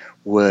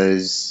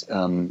was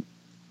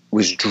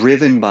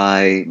driven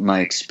by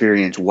my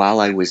experience while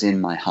I was in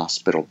my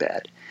hospital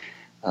bed.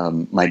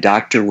 My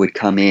doctor would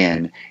come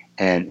in.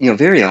 And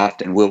very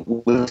often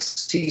we'll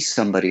see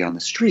somebody on the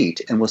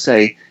street, and I'll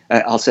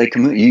say,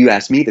 you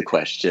asked me the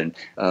question,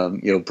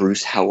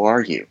 Bruce, how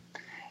are you?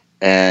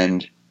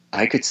 And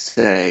I could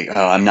say,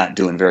 oh, I'm not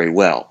doing very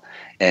well.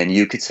 And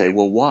you could say,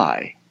 well,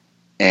 why?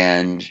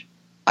 And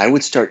I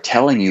would start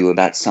telling you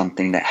about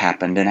something that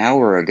happened an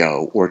hour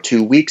ago or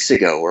 2 weeks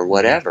ago or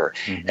whatever.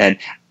 Mm-hmm. And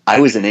I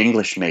was an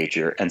English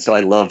major, and so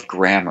I love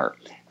grammar.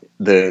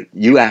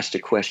 You asked a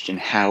question,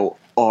 how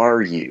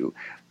are you?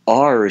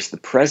 Are is the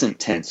present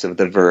tense of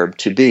the verb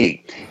to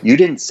be. You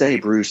didn't say,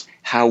 Bruce,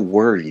 how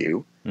were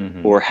you?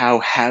 Mm-hmm. Or how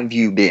have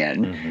you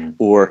been? Mm-hmm.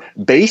 Or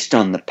based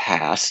on the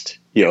past,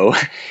 you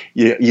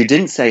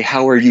didn't say,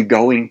 how are you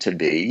going to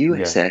be?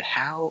 You said,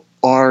 how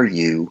are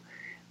you?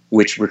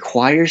 Which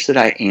requires that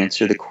I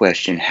answer the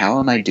question, how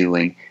am I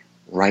doing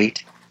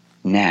right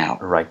now?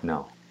 Right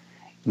now.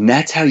 And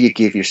that's how you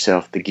give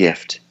yourself the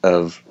gift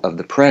of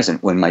the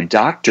present. When my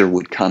doctor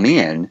would come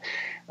in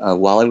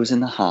while I was in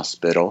the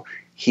hospital,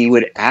 he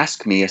would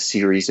ask me a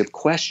series of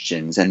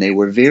questions, and they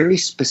were very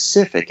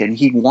specific, and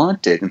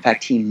in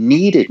fact, he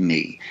needed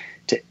me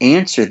to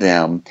answer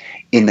them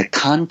in the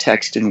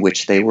context in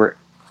which they were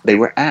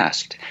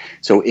asked.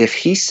 So if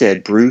he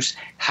said, Bruce,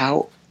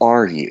 how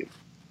are you?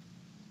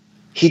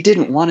 He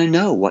didn't want to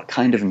know what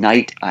kind of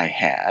night I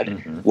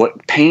had,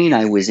 what pain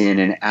I was in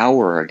an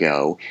hour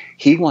ago.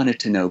 He wanted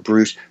to know,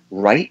 Bruce,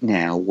 right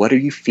now, what are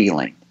you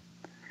feeling?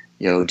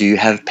 Do you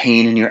have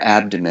pain in your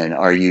abdomen?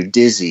 Are you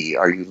dizzy?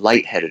 Are you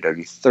lightheaded? Are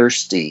you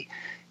thirsty?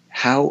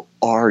 How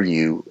are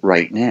you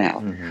right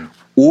now? Mm-hmm.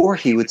 Or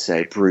he would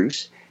say,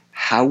 Bruce,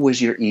 how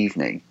was your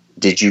evening?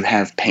 Did you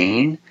have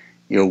pain?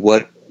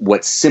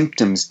 What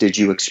symptoms did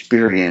you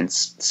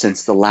experience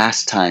since the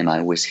last time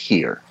I was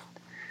here?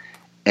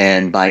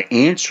 And by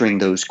answering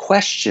those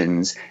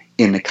questions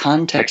in the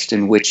context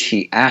in which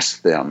he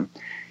asked them,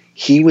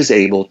 he was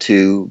able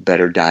to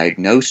better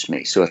diagnose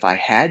me. So if I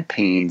had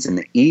pains in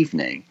the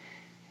evening,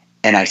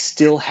 and I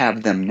still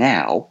have them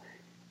now,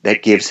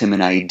 that gives him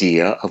an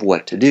idea of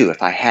what to do.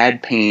 If I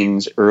had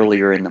pains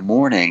earlier in the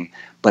morning,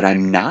 but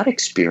I'm not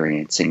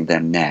experiencing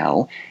them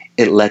now,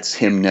 it lets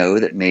him know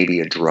that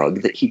maybe a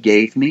drug that he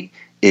gave me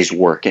is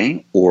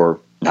working or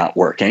not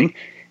working.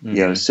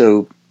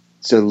 So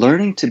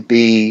learning to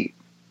be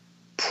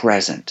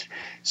present.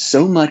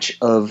 So much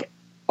of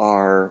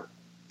our,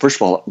 first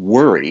of all,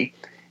 worry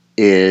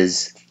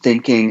is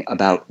thinking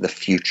about the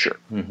future.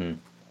 Mm-hmm.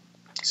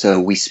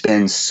 So we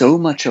spend so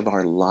much of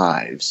our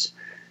lives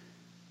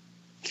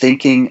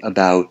thinking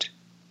about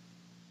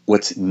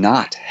what's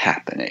not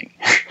happening.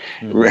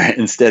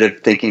 instead of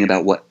thinking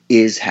about what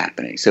is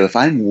happening. So if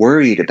I'm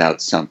worried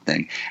about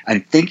something,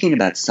 I'm thinking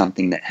about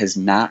something that has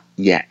not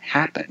yet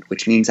happened,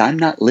 which means I'm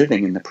not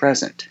living in the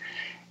present.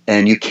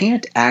 And you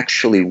can't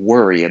actually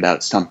worry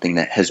about something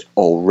that has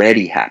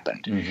already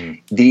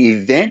happened. The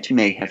event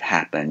may have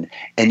happened,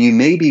 and you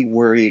may be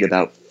worried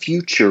about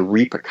future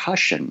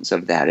repercussions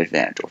of that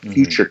event or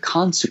future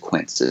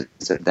consequences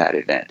of that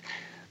event.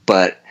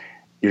 But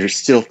you're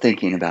still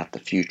thinking about the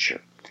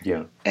future.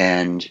 Yeah.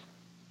 And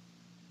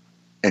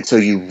so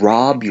you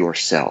rob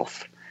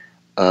yourself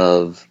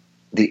of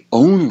the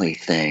only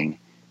thing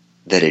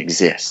that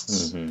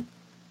exists. And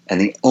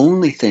the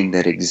only thing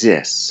that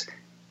exists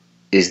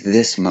is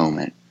this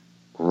moment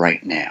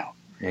right now.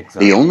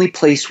 Exactly.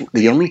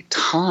 The only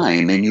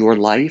time in your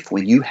life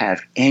when you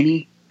have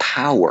any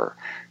power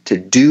to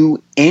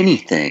do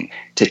anything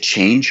to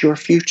change your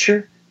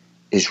future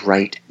is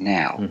right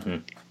now.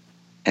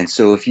 And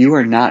so if you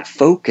are not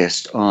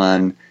focused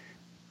on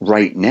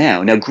right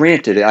now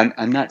granted,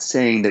 I'm not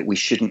saying that we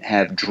shouldn't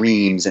have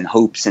dreams and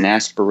hopes and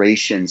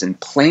aspirations and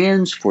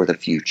plans for the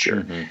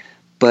future.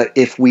 But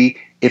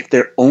if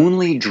they're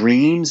only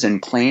dreams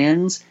and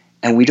plans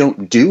and we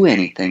don't do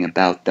anything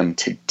about them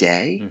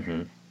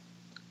today,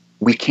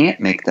 we can't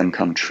make them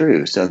come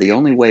true. So the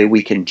only way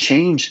we can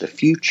change the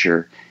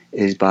future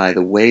is by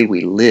the way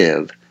we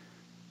live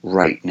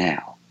right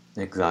now.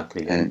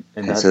 Exactly. And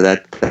so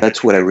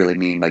that's what I really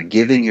mean by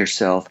giving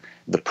yourself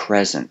the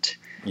present.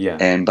 Yeah.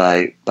 And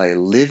by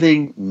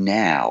living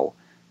now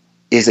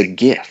is a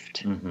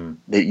gift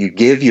that you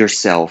give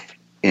yourself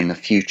in the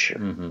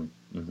future.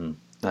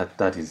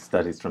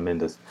 That is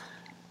tremendous.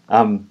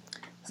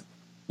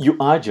 You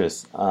urge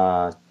us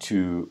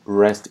to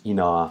rest in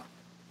our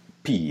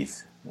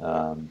peace.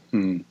 I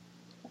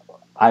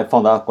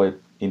found that quite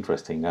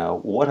interesting.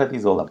 What are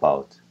these all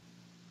about?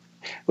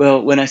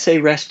 Well, when I say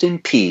rest in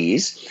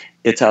peace,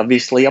 it's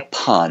obviously a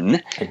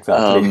pun.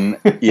 Exactly.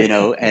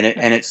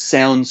 And it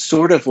sounds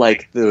sort of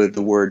like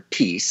the word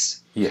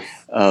peace. Yes.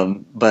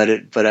 But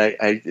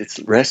it's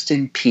rest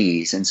in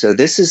peace. And so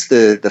this is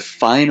the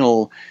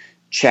final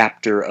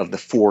chapter of the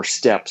 4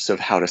 steps of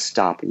how to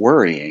stop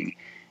worrying,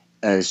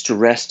 is to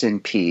rest in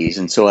peace.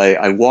 And so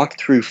I walked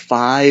through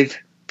 5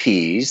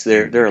 P's.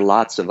 There are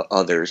lots of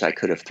others I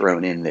could have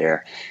thrown in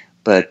there,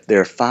 but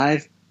there are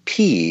 5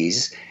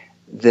 P's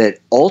that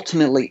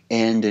ultimately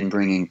end in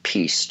bringing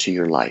peace to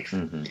your life.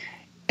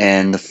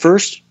 And the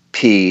first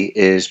P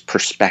is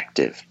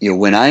perspective.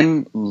 When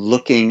I'm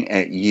looking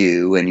at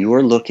you and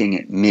you're looking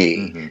at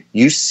me,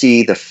 you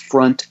see the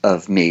front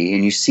of me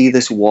and you see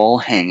this wall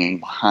hanging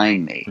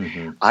behind me.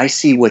 I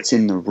see what's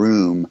in the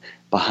room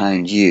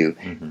behind you.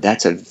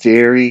 That's a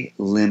very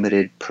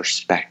limited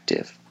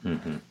perspective.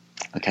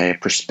 Okay, a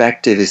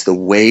perspective is the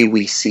way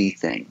we see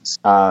things.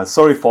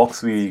 Sorry,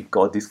 folks, we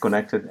got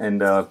disconnected,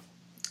 and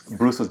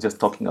Bruce was just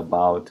talking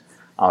about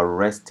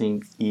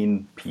resting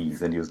in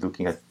peace, and he was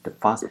looking at the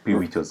first P,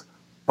 which was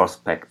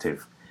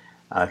perspective.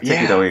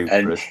 Take it away,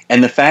 Bruce.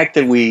 And the fact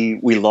that we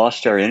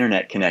lost our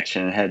internet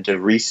connection and had to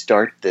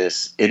restart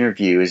this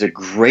interview is a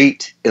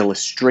great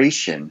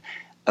illustration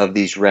of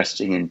these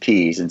resting in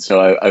peace. And so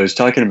I was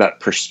talking about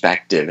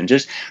perspective and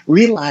just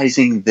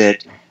realizing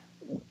that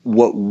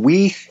what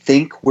we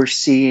think we're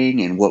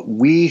seeing and what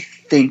we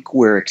think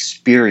we're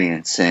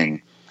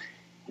experiencing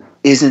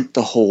isn't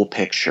the whole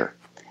picture.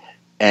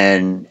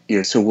 And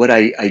so what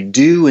I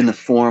do in the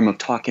form of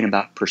talking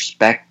about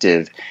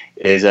perspective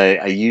is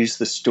I use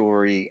the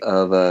story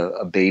of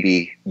a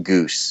baby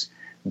goose.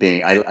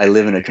 I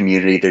live in a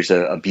community, there's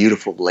a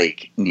beautiful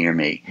lake near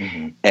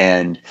me.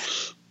 And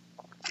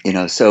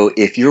so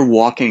if you're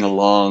walking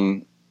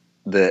along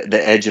the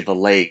edge of a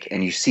lake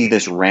and you see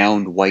this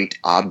round white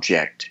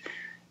object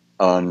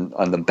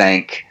on the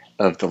bank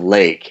of the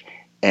lake,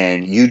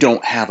 and you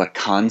don't have a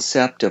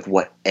concept of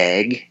what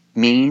egg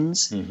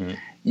means,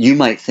 you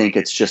might think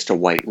it's just a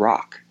white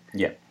rock.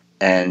 Yeah.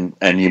 And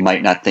you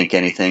might not think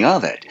anything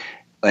of it.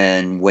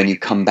 And when you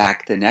come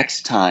back the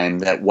next time,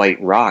 that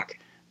white rock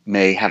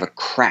may have a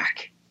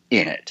crack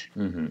in it.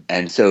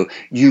 And so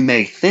you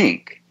may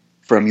think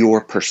from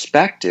your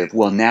perspective,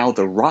 well, now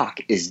the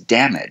rock is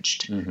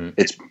damaged.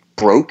 It's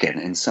broken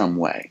in some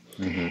way.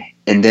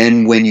 And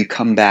then when you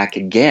come back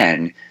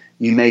again,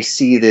 you may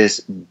see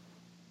this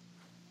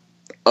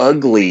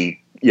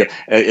ugly,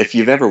 if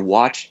you've ever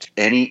watched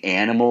any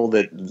animal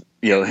that,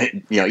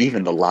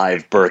 even the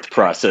live birth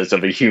process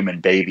of a human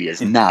baby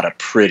is not a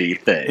pretty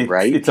thing,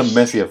 right? It's a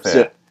messy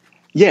affair.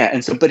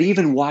 But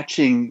even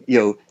watching,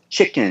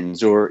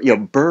 chickens or,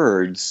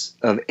 birds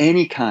of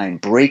any kind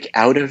break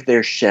out of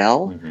their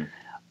shell,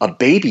 a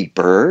baby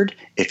bird,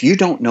 if you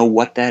don't know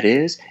what that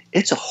is,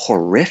 it's a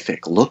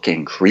horrific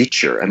looking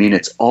creature. I mean,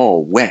 it's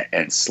all wet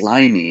and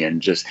slimy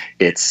and just,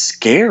 it's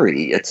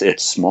scary. It's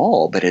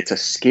small, but it's a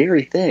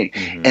scary thing.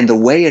 And the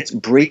way it's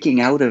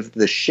breaking out of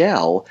the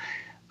shell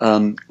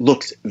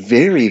looks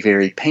very,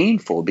 very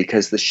painful,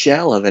 because the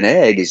shell of an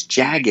egg is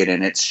jagged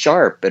and it's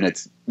sharp, and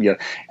it's,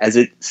 as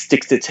it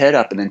sticks its head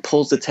up and then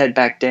pulls its head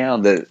back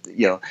down,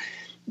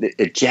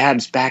 it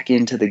jabs back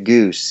into the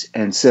goose.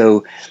 And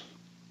so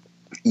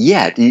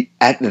Yet,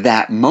 at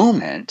that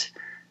moment,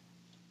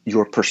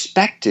 your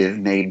perspective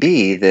may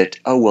be that,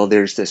 oh, well,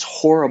 there's this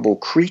horrible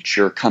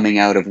creature coming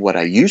out of what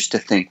I used to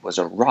think was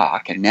a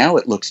rock, and now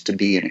it looks to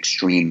be in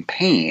extreme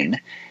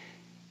pain.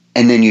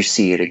 And then you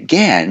see it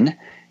again,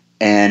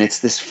 and it's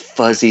this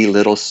fuzzy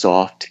little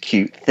soft,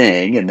 cute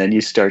thing, and then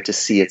you start to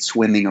see it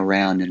swimming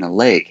around in a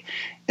lake.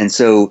 And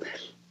so,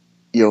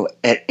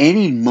 at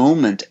any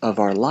moment of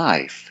our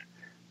life,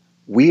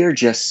 we are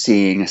just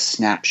seeing a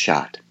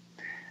snapshot.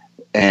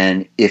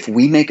 And if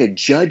we make a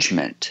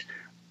judgment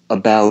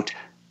about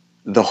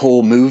the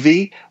whole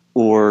movie,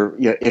 or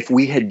if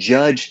we had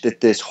judged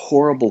that this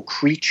horrible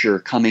creature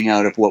coming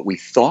out of what we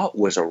thought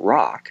was a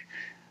rock,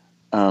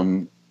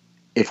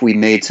 if we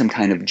made some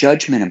kind of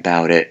judgment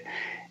about it,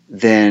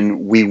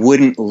 then we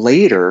wouldn't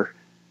later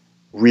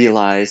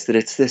realize that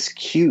it's this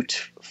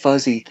cute,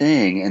 fuzzy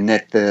thing, and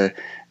that the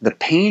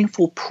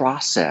painful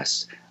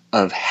process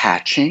of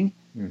hatching,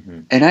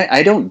 and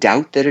I don't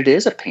doubt that it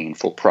is a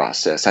painful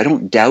process. I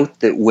don't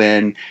doubt that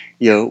when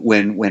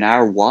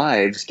our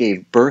wives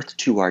gave birth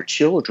to our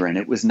children,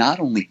 it was not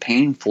only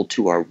painful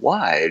to our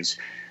wives,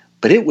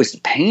 but it was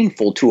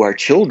painful to our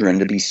children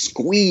to be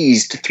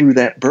squeezed through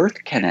that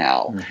birth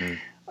canal.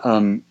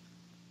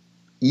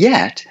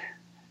 Yet,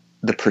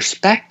 the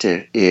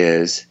perspective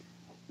is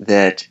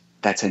that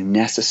that's a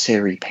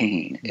necessary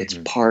pain. It's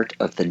part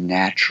of the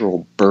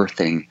natural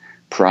birthing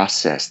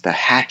process. The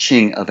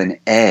hatching of an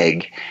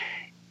egg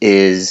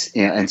is,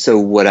 and so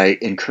what I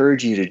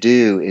encourage you to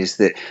do is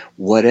that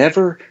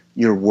whatever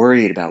you're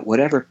worried about,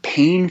 whatever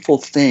painful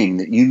thing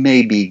that you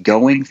may be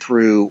going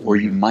through or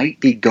you might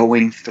be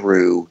going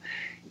through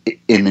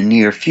in the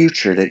near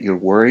future that you're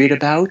worried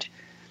about,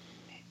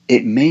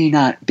 it may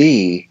not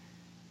be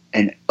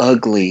an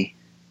ugly,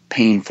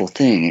 painful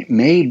thing. It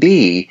may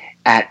be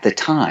at the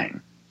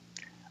time,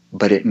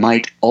 but it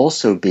might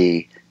also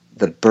be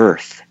the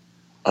birth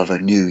of a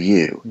new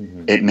you.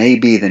 It may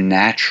be the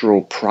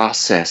natural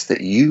process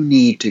that you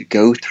need to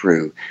go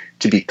through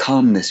to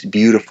become this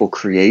beautiful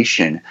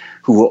creation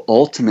who will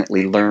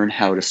ultimately learn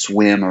how to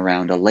swim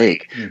around a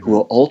lake, who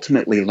will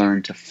ultimately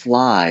learn to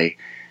fly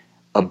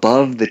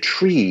above the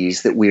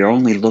trees that we are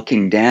only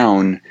looking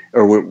down,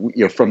 or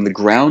from the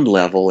ground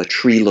level, a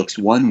tree looks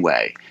one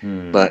way,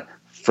 but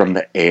from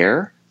the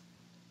air,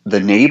 the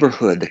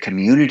neighborhood, the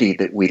community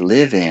that we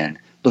live in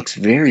looks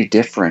very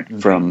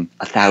different from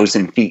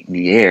 1,000 feet in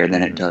the air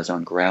than it does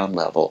on ground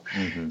level.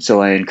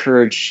 So I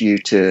encourage you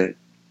to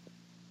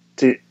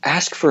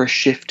ask for a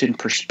shift in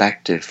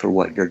perspective for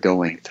what you're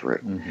going through.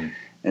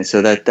 And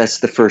so that's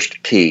the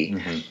first P.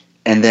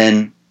 And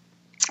then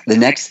the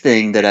next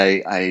thing that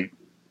I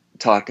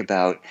talk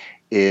about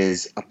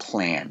is a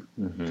plan.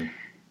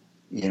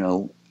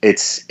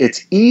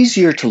 It's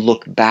easier to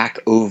look back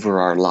over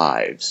our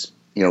lives.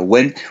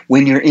 When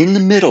you're in the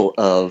middle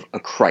of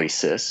a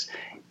crisis,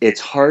 it's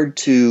hard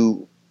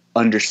to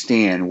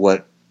understand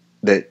whatever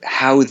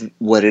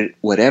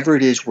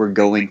it is we're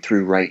going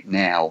through right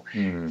now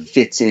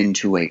fits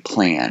into a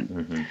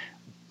plan.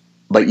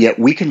 But yet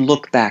we can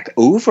look back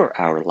over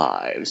our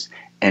lives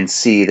and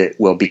see that,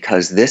 well,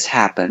 because this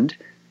happened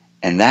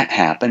and that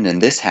happened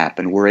and this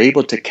happened, we're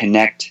able to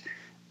connect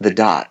the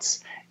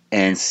dots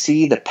and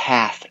see the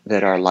path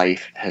that our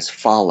life has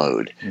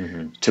followed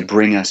to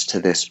bring us to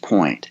this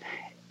point.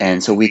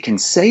 And so we can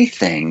say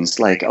things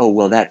like, oh,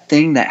 well, that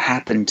thing that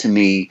happened to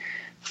me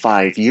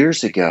 5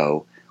 years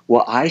ago,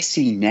 well, I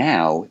see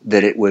now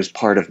that it was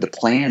part of the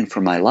plan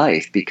for my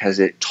life because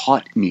it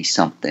taught me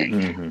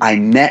something. I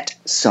met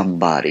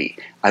somebody.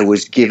 I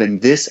was given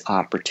this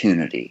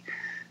opportunity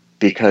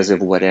because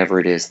of whatever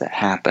it is that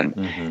happened.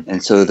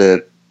 And so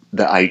the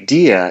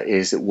idea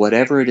is that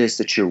whatever it is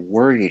that you're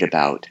worried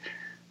about,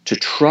 to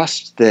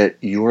trust that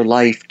your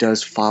life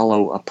does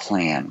follow a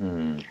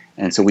plan.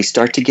 And so we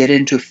start to get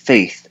into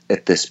faith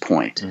at this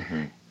point,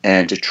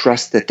 and to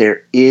trust that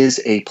there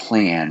is a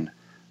plan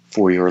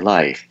for your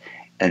life.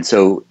 And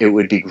so it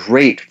would be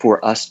great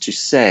for us to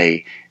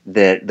say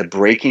that the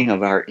breaking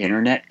of our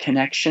internet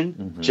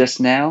connection just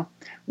now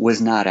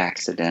was not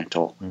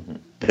accidental,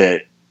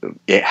 that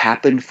it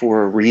happened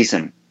for a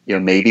reason.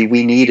 Maybe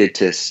we needed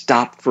to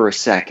stop for a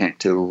second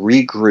to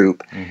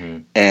regroup,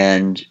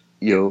 and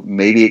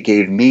maybe it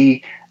gave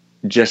me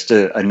just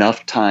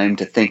enough time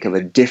to think of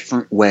a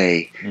different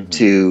way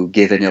to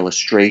give an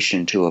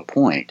illustration to a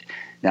point.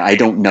 Now, I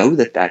don't know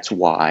that that's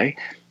why,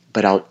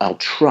 but I'll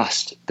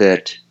trust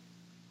that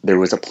there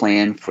was a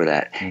plan for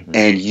that.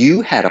 And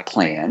you had a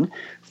plan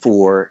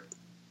for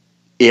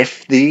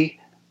if the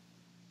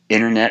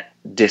internet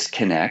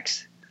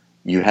disconnects,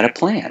 you had a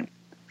plan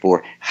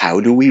for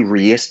how do we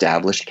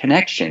reestablish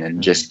connection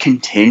and just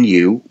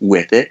continue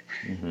with it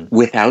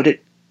without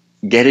it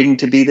getting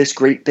to be this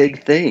great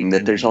big thing,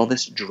 that there's all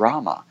this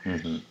drama.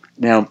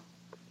 Now,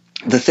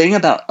 the thing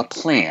about a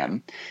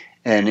plan,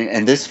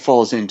 and this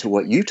falls into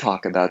what you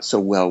talk about so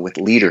well with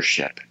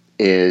leadership,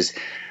 is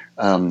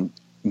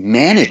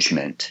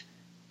management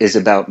is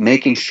about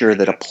making sure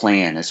that a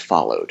plan is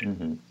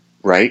followed.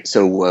 right?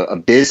 So a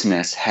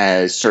business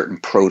has certain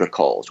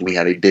protocols. We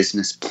have a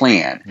business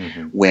plan.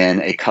 Mm-hmm.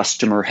 When a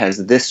customer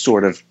has this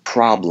sort of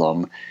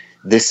problem,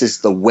 this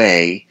is the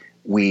way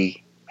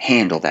we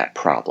handle that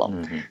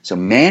problem. Mm-hmm. So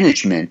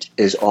management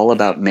is all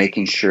about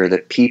making sure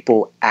that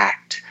people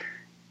act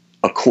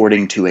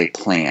according to a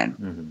plan.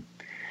 Mm-hmm.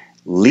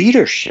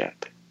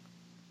 Leadership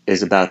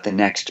is about the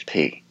next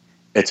P.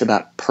 It's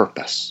about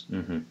purpose.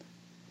 Mm-hmm.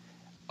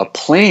 A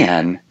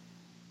plan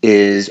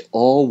is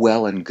all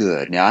well and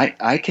good. Now,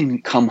 I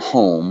can come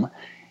home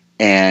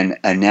and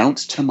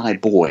announce to my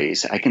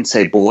boys, I can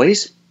say,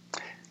 boys,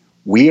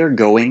 we are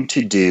going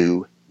to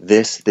do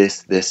this,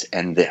 this, this,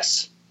 and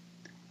this.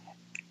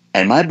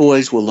 And my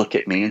boys will look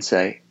at me and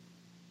say,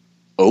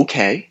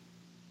 okay,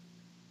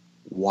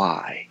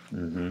 why?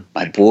 Mm-hmm.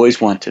 My boys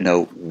want to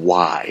know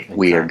why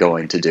we are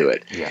going to do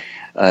it. Yeah.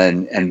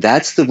 And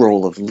that's the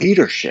role of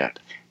leadership,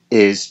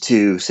 is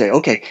to say,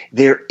 okay,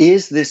 there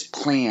is this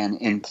plan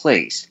in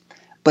place,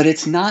 but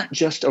it's not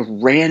just a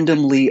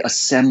randomly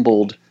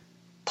assembled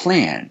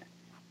plan.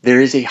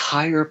 There is a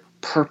higher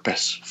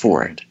purpose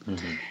for it.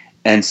 Mm-hmm.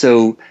 And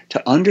so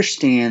to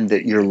understand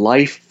that your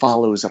life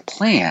follows a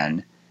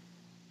plan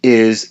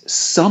is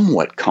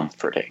somewhat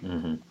comforting,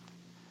 Mm-hmm.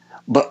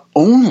 but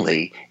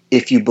only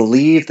if you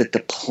believe that the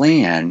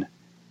plan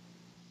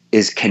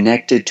is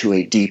connected to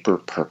a deeper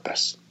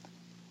purpose,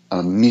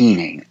 a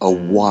meaning, a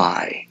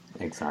why.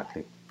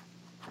 Exactly.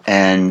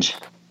 And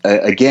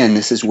again,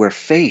 this is where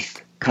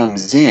faith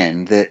comes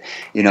in, that,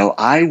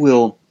 I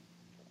will,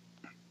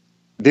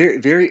 very,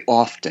 very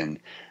often,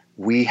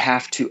 we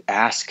have to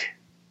ask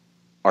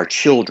our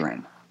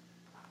children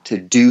to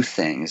do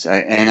things.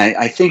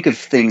 I think of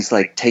things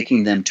like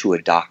taking them to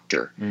a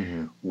doctor,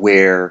 Mm-hmm.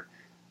 where,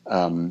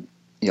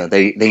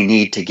 they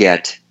need to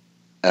get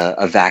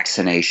a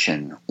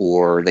vaccination,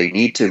 or they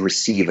need to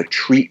receive a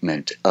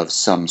treatment of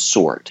some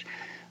sort.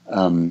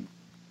 And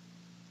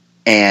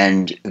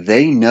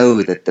they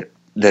know that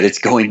it's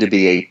going to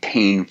be a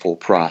painful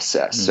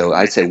process. Mm-hmm. So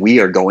I say, we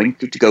are going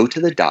to go to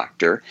the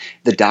doctor.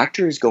 The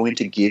doctor is going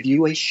to give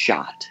you a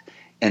shot,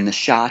 and the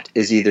shot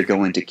is either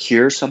going to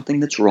cure something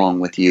that's wrong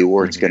with you,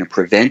 or it's going to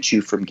prevent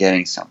you from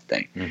getting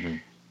something. Mm-hmm.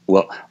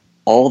 Well,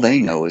 all they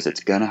know is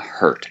it's going to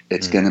hurt.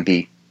 It's going to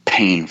be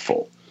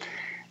painful.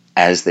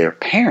 As their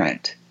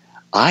parent,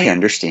 I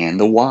understand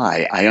the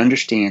why. I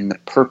understand the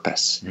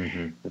purpose.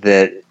 Mm-hmm.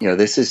 That,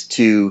 this is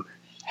to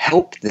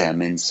help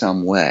them in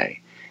some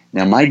way.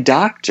 Now, my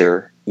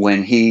doctor,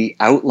 when he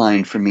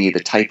outlined for me the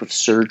type of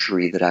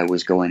surgery that I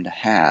was going to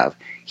have,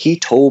 he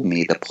told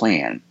me the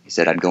plan. He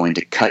said, I'm going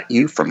to cut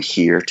you from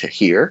here to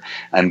here.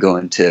 I'm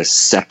going to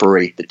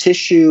separate the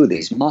tissue,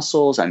 these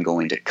muscles. I'm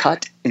going to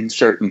cut in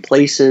certain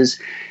places.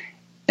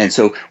 And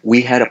so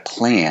we had a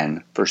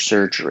plan for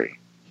surgery.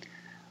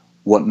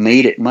 What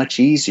made it much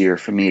easier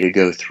for me to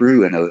go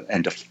through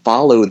and to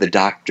follow the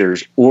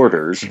doctor's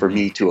orders, for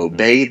me to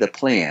obey the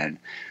plan,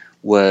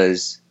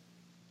 was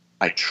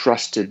I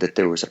trusted that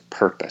there was a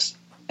purpose.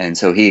 And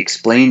so he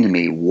explained to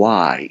me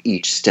why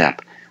each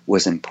step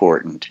was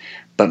important.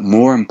 But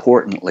more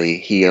importantly,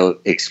 he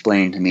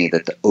explained to me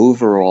that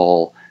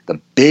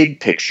the big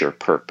picture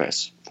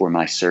purpose for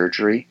my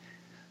surgery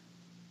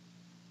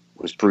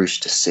was, Bruce,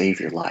 to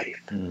save your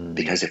life. Mm-hmm.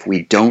 Because if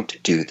we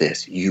don't do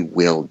this, you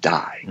will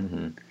die.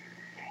 Mm-hmm.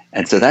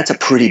 And so that's a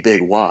pretty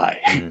big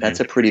why. Mm-hmm. That's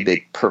a pretty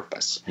big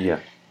purpose. Yeah.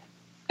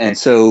 And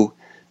so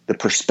the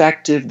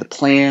perspective, the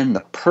plan,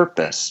 the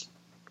purpose,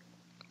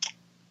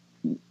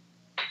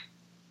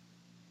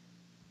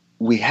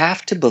 we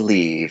have to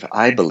believe,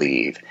 I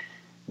believe,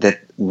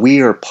 that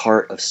we are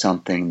part of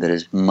something that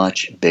is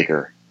much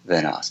bigger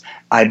than us.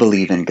 I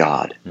believe in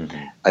God.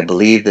 Mm-hmm. I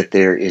believe that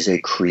there is a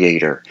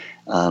creator.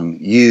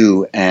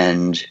 You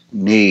and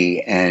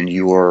me and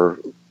your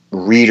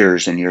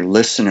readers and your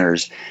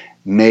listeners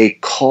may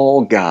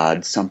call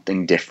God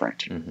something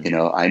different.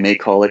 Mm-hmm. I may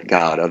call it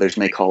God. Others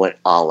may call it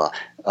Allah.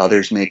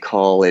 Others may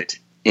call it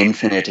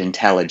infinite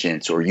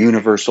intelligence or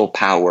universal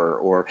power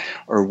or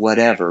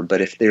whatever.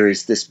 But if there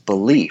is this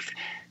belief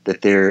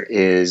that there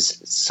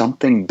is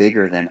something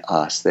bigger than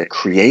us that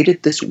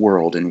created this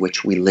world in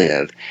which we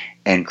live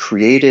and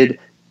created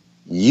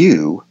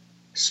you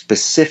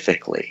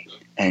specifically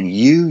and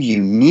you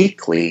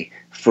uniquely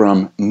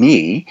from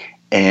me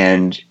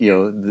and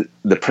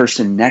the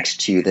person next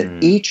to you,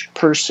 that each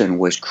person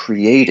was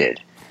created,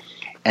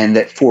 and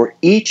that for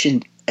each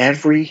and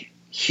every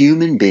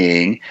human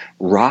being,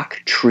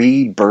 rock,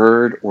 tree,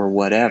 bird, or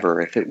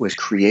whatever, if it was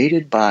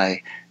created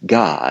by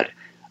God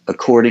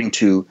according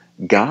to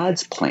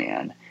God's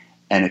plan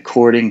and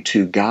according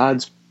to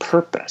God's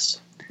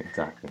purpose,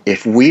 Exactly.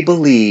 if we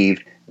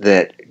believe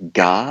that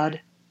God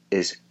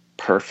is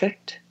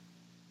perfect,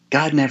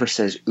 God never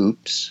says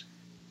oops.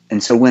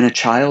 And so when a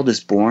child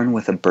is born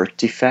with a birth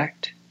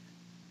defect,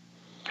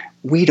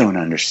 we don't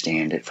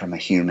understand it from a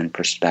human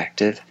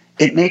perspective.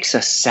 It makes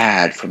us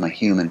sad from a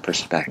human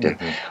perspective.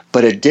 Mm-hmm.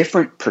 But a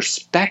different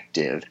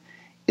perspective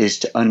is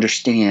to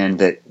understand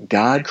that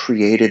God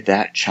created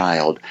that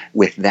child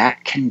with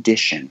that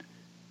condition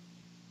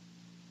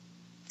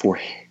for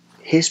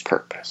his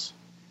purpose,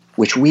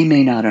 which we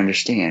may not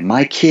understand.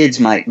 My kids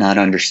might not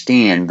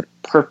understand the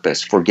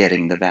purpose for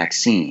getting the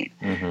vaccine,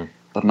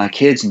 but my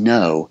kids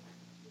know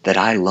that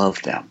I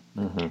love them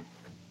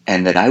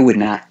and that I would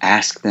not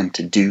ask them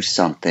to do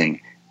something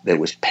that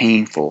was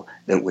painful,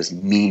 that was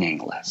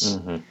meaningless.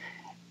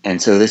 And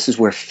so this is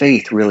where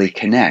faith really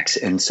connects.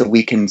 And so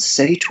we can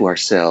say to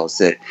ourselves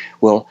that,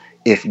 well,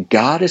 if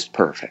God is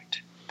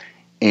perfect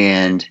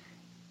and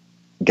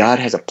God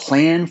has a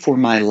plan for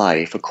my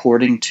life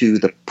according to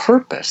the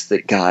purpose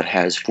that God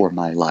has for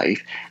my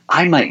life,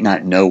 I might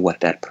not know what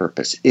that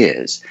purpose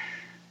is.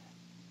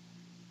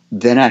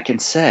 Then I can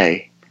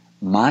say,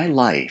 my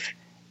life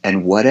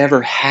and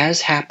whatever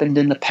has happened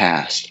in the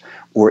past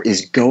or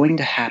is going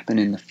to happen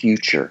in the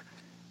future,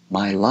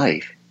 my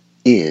life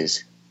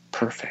is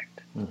perfect.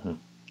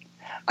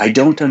 I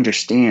don't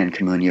understand,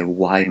 Komunia,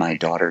 why my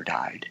daughter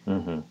died.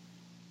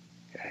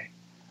 Okay?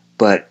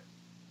 But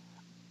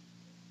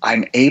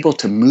I'm able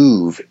to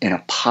move in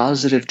a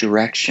positive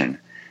direction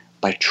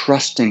by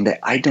trusting that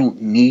I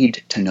don't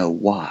need to know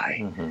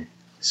why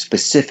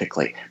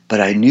specifically, but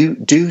I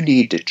do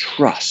need to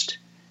trust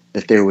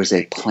that there was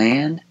a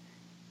plan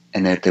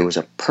and that there was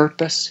a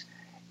purpose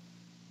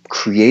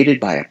created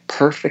by a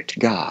perfect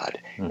God.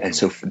 And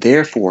so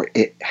therefore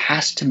it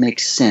has to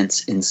make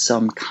sense in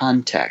some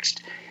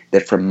context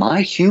that from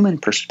my human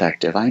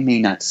perspective I may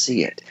not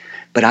see it,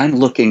 but I'm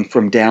looking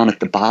from down at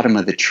the bottom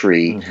of the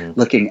tree,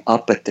 looking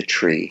up at the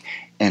tree,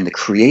 and the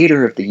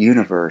creator of the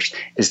universe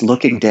is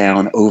looking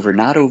down over,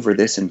 not over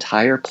this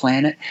entire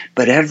planet,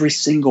 but every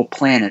single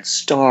planet,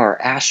 star,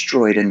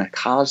 asteroid in the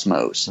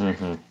cosmos.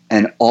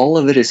 And all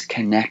of it is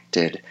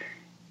connected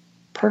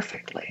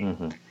perfectly.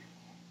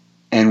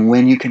 And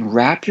when you can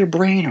wrap your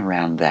brain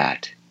around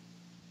that,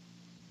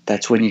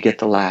 that's when you get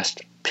the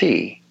last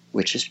P,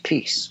 which is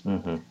peace.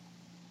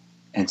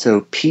 And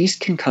so peace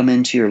can come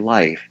into your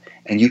life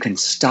and you can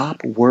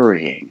stop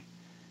worrying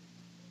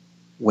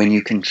when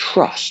you can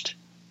trust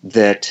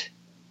that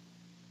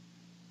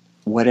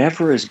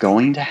whatever is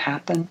going to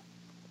happen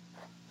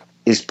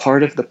is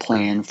part of the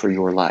plan for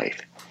your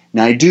life.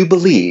 Now, I do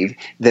believe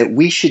that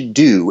we should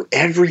do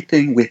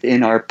everything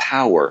within our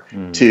power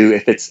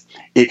to,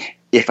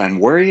 if I'm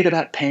worried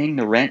about paying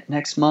the rent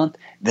next month,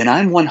 then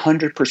I'm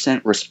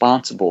 100%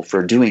 responsible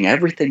for doing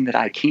everything that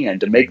I can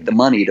to make the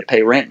money to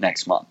pay rent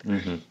next month.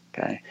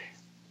 Okay?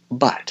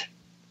 But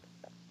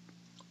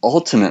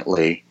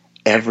ultimately,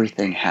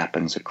 everything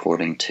happens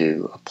according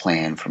to a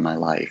plan for my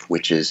life,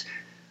 which is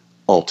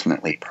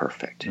ultimately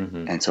perfect.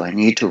 And so I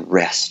need to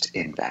rest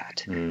in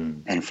that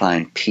and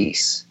find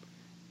peace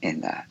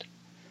in that,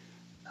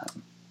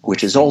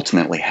 which is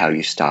ultimately how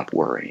you stop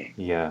worrying.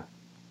 Yeah,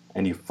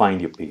 and you find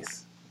your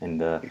peace.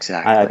 And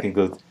Exactly. I think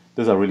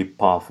those are really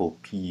powerful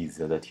P's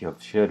that you have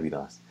shared with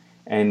us.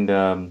 And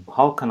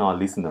how can our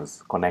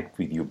listeners connect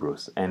with you,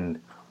 Bruce?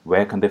 And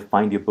where can they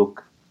find your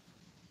book?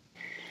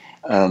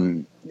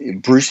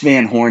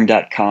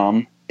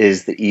 BruceVanHorn.com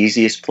is the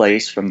easiest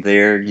place. From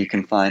there, you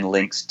can find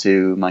links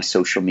to my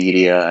social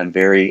media. I'm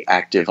very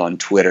active on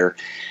Twitter.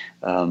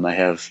 I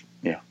have,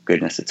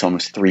 goodness, it's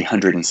almost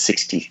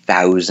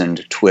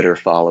 360,000 Twitter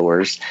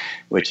followers,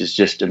 which is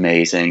just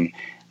amazing.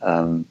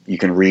 You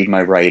can read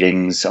my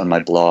writings on my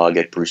blog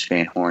at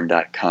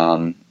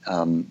BruceVanHorn.com.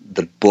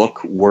 The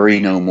book, Worry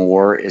No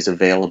More, is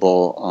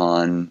available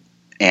on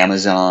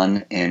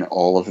Amazon in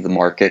all of the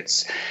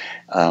markets.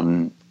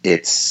 So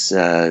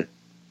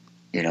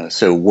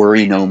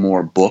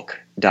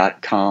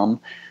worrynomorebook.com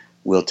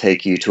will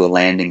take you to a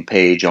landing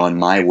page on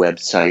my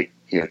website,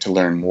 to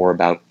learn more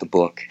about the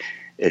book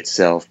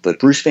itself. But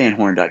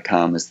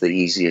BruceVanHorn.com is the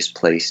easiest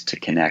place to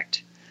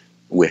connect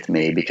with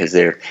me, because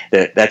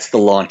that's the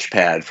launch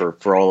pad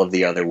for all of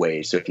the other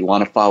ways. So if you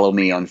want to follow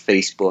me on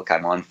Facebook,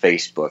 I'm on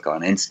Facebook, on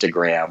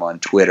Instagram, on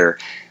Twitter,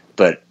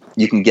 but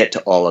you can get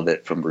to all of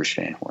it from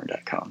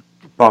BruceVanHorn.com.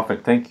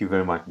 Perfect. Thank you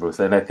very much, Bruce.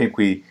 And I think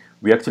we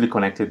actually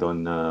connected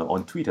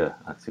on Twitter,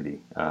 actually.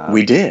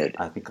 We did.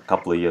 I think a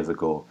couple of years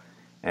ago.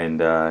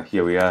 And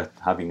here we are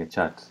having a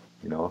chat,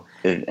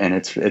 And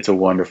it's a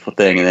wonderful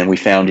thing. And then we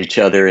found each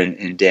other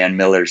in Dan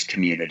Miller's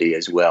community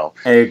as well.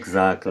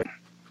 Exactly.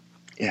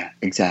 Yeah,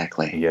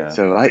 exactly. Yeah.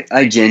 So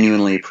I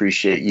genuinely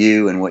appreciate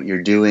you and what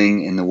you're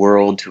doing in the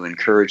world to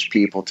encourage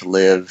people to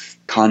live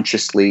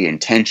consciously,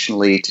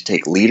 intentionally, to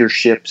take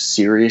leadership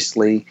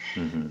seriously,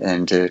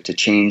 and to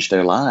change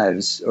their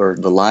lives or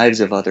the lives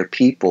of other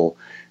people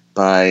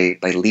by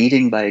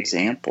leading by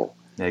example.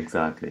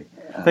 Exactly.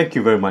 Thank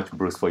you very much,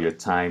 Bruce, for your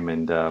time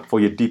and for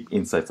your deep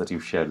insights that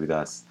you've shared with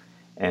us.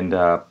 And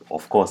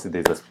of course,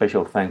 there's a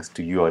special thanks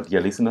to you, our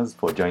dear listeners,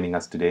 for joining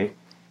us today.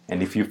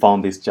 And if you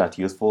found this chat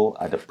useful,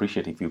 I'd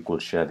appreciate if you could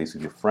share this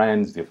with your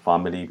friends, with your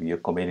family, with your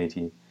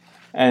community.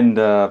 And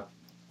a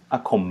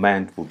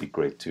comment would be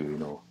great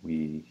too.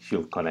 We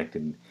should connect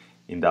in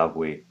that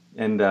way.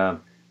 And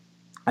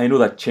I know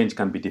that change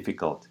can be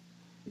difficult.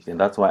 And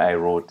that's why I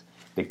wrote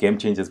the Game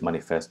Changers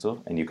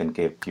Manifesto. And you can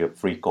get your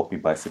free copy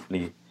by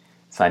simply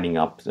signing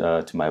up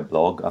to my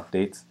blog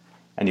updates.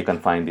 And you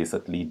can find this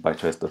at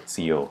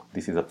leadbychoice.co.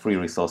 This is a free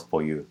resource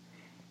for you.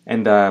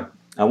 And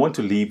I want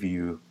to leave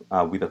you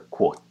with a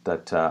quote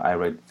that I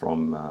read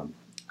from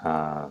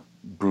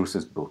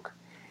Bruce's book.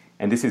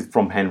 And this is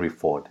from Henry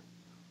Ford.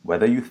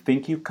 Whether you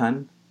think you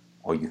can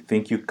or you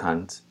think you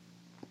can't,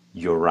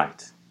 you're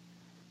right.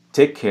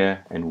 Take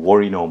care and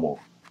worry no more.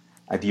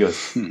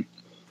 Adios.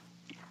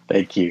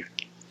 Thank you.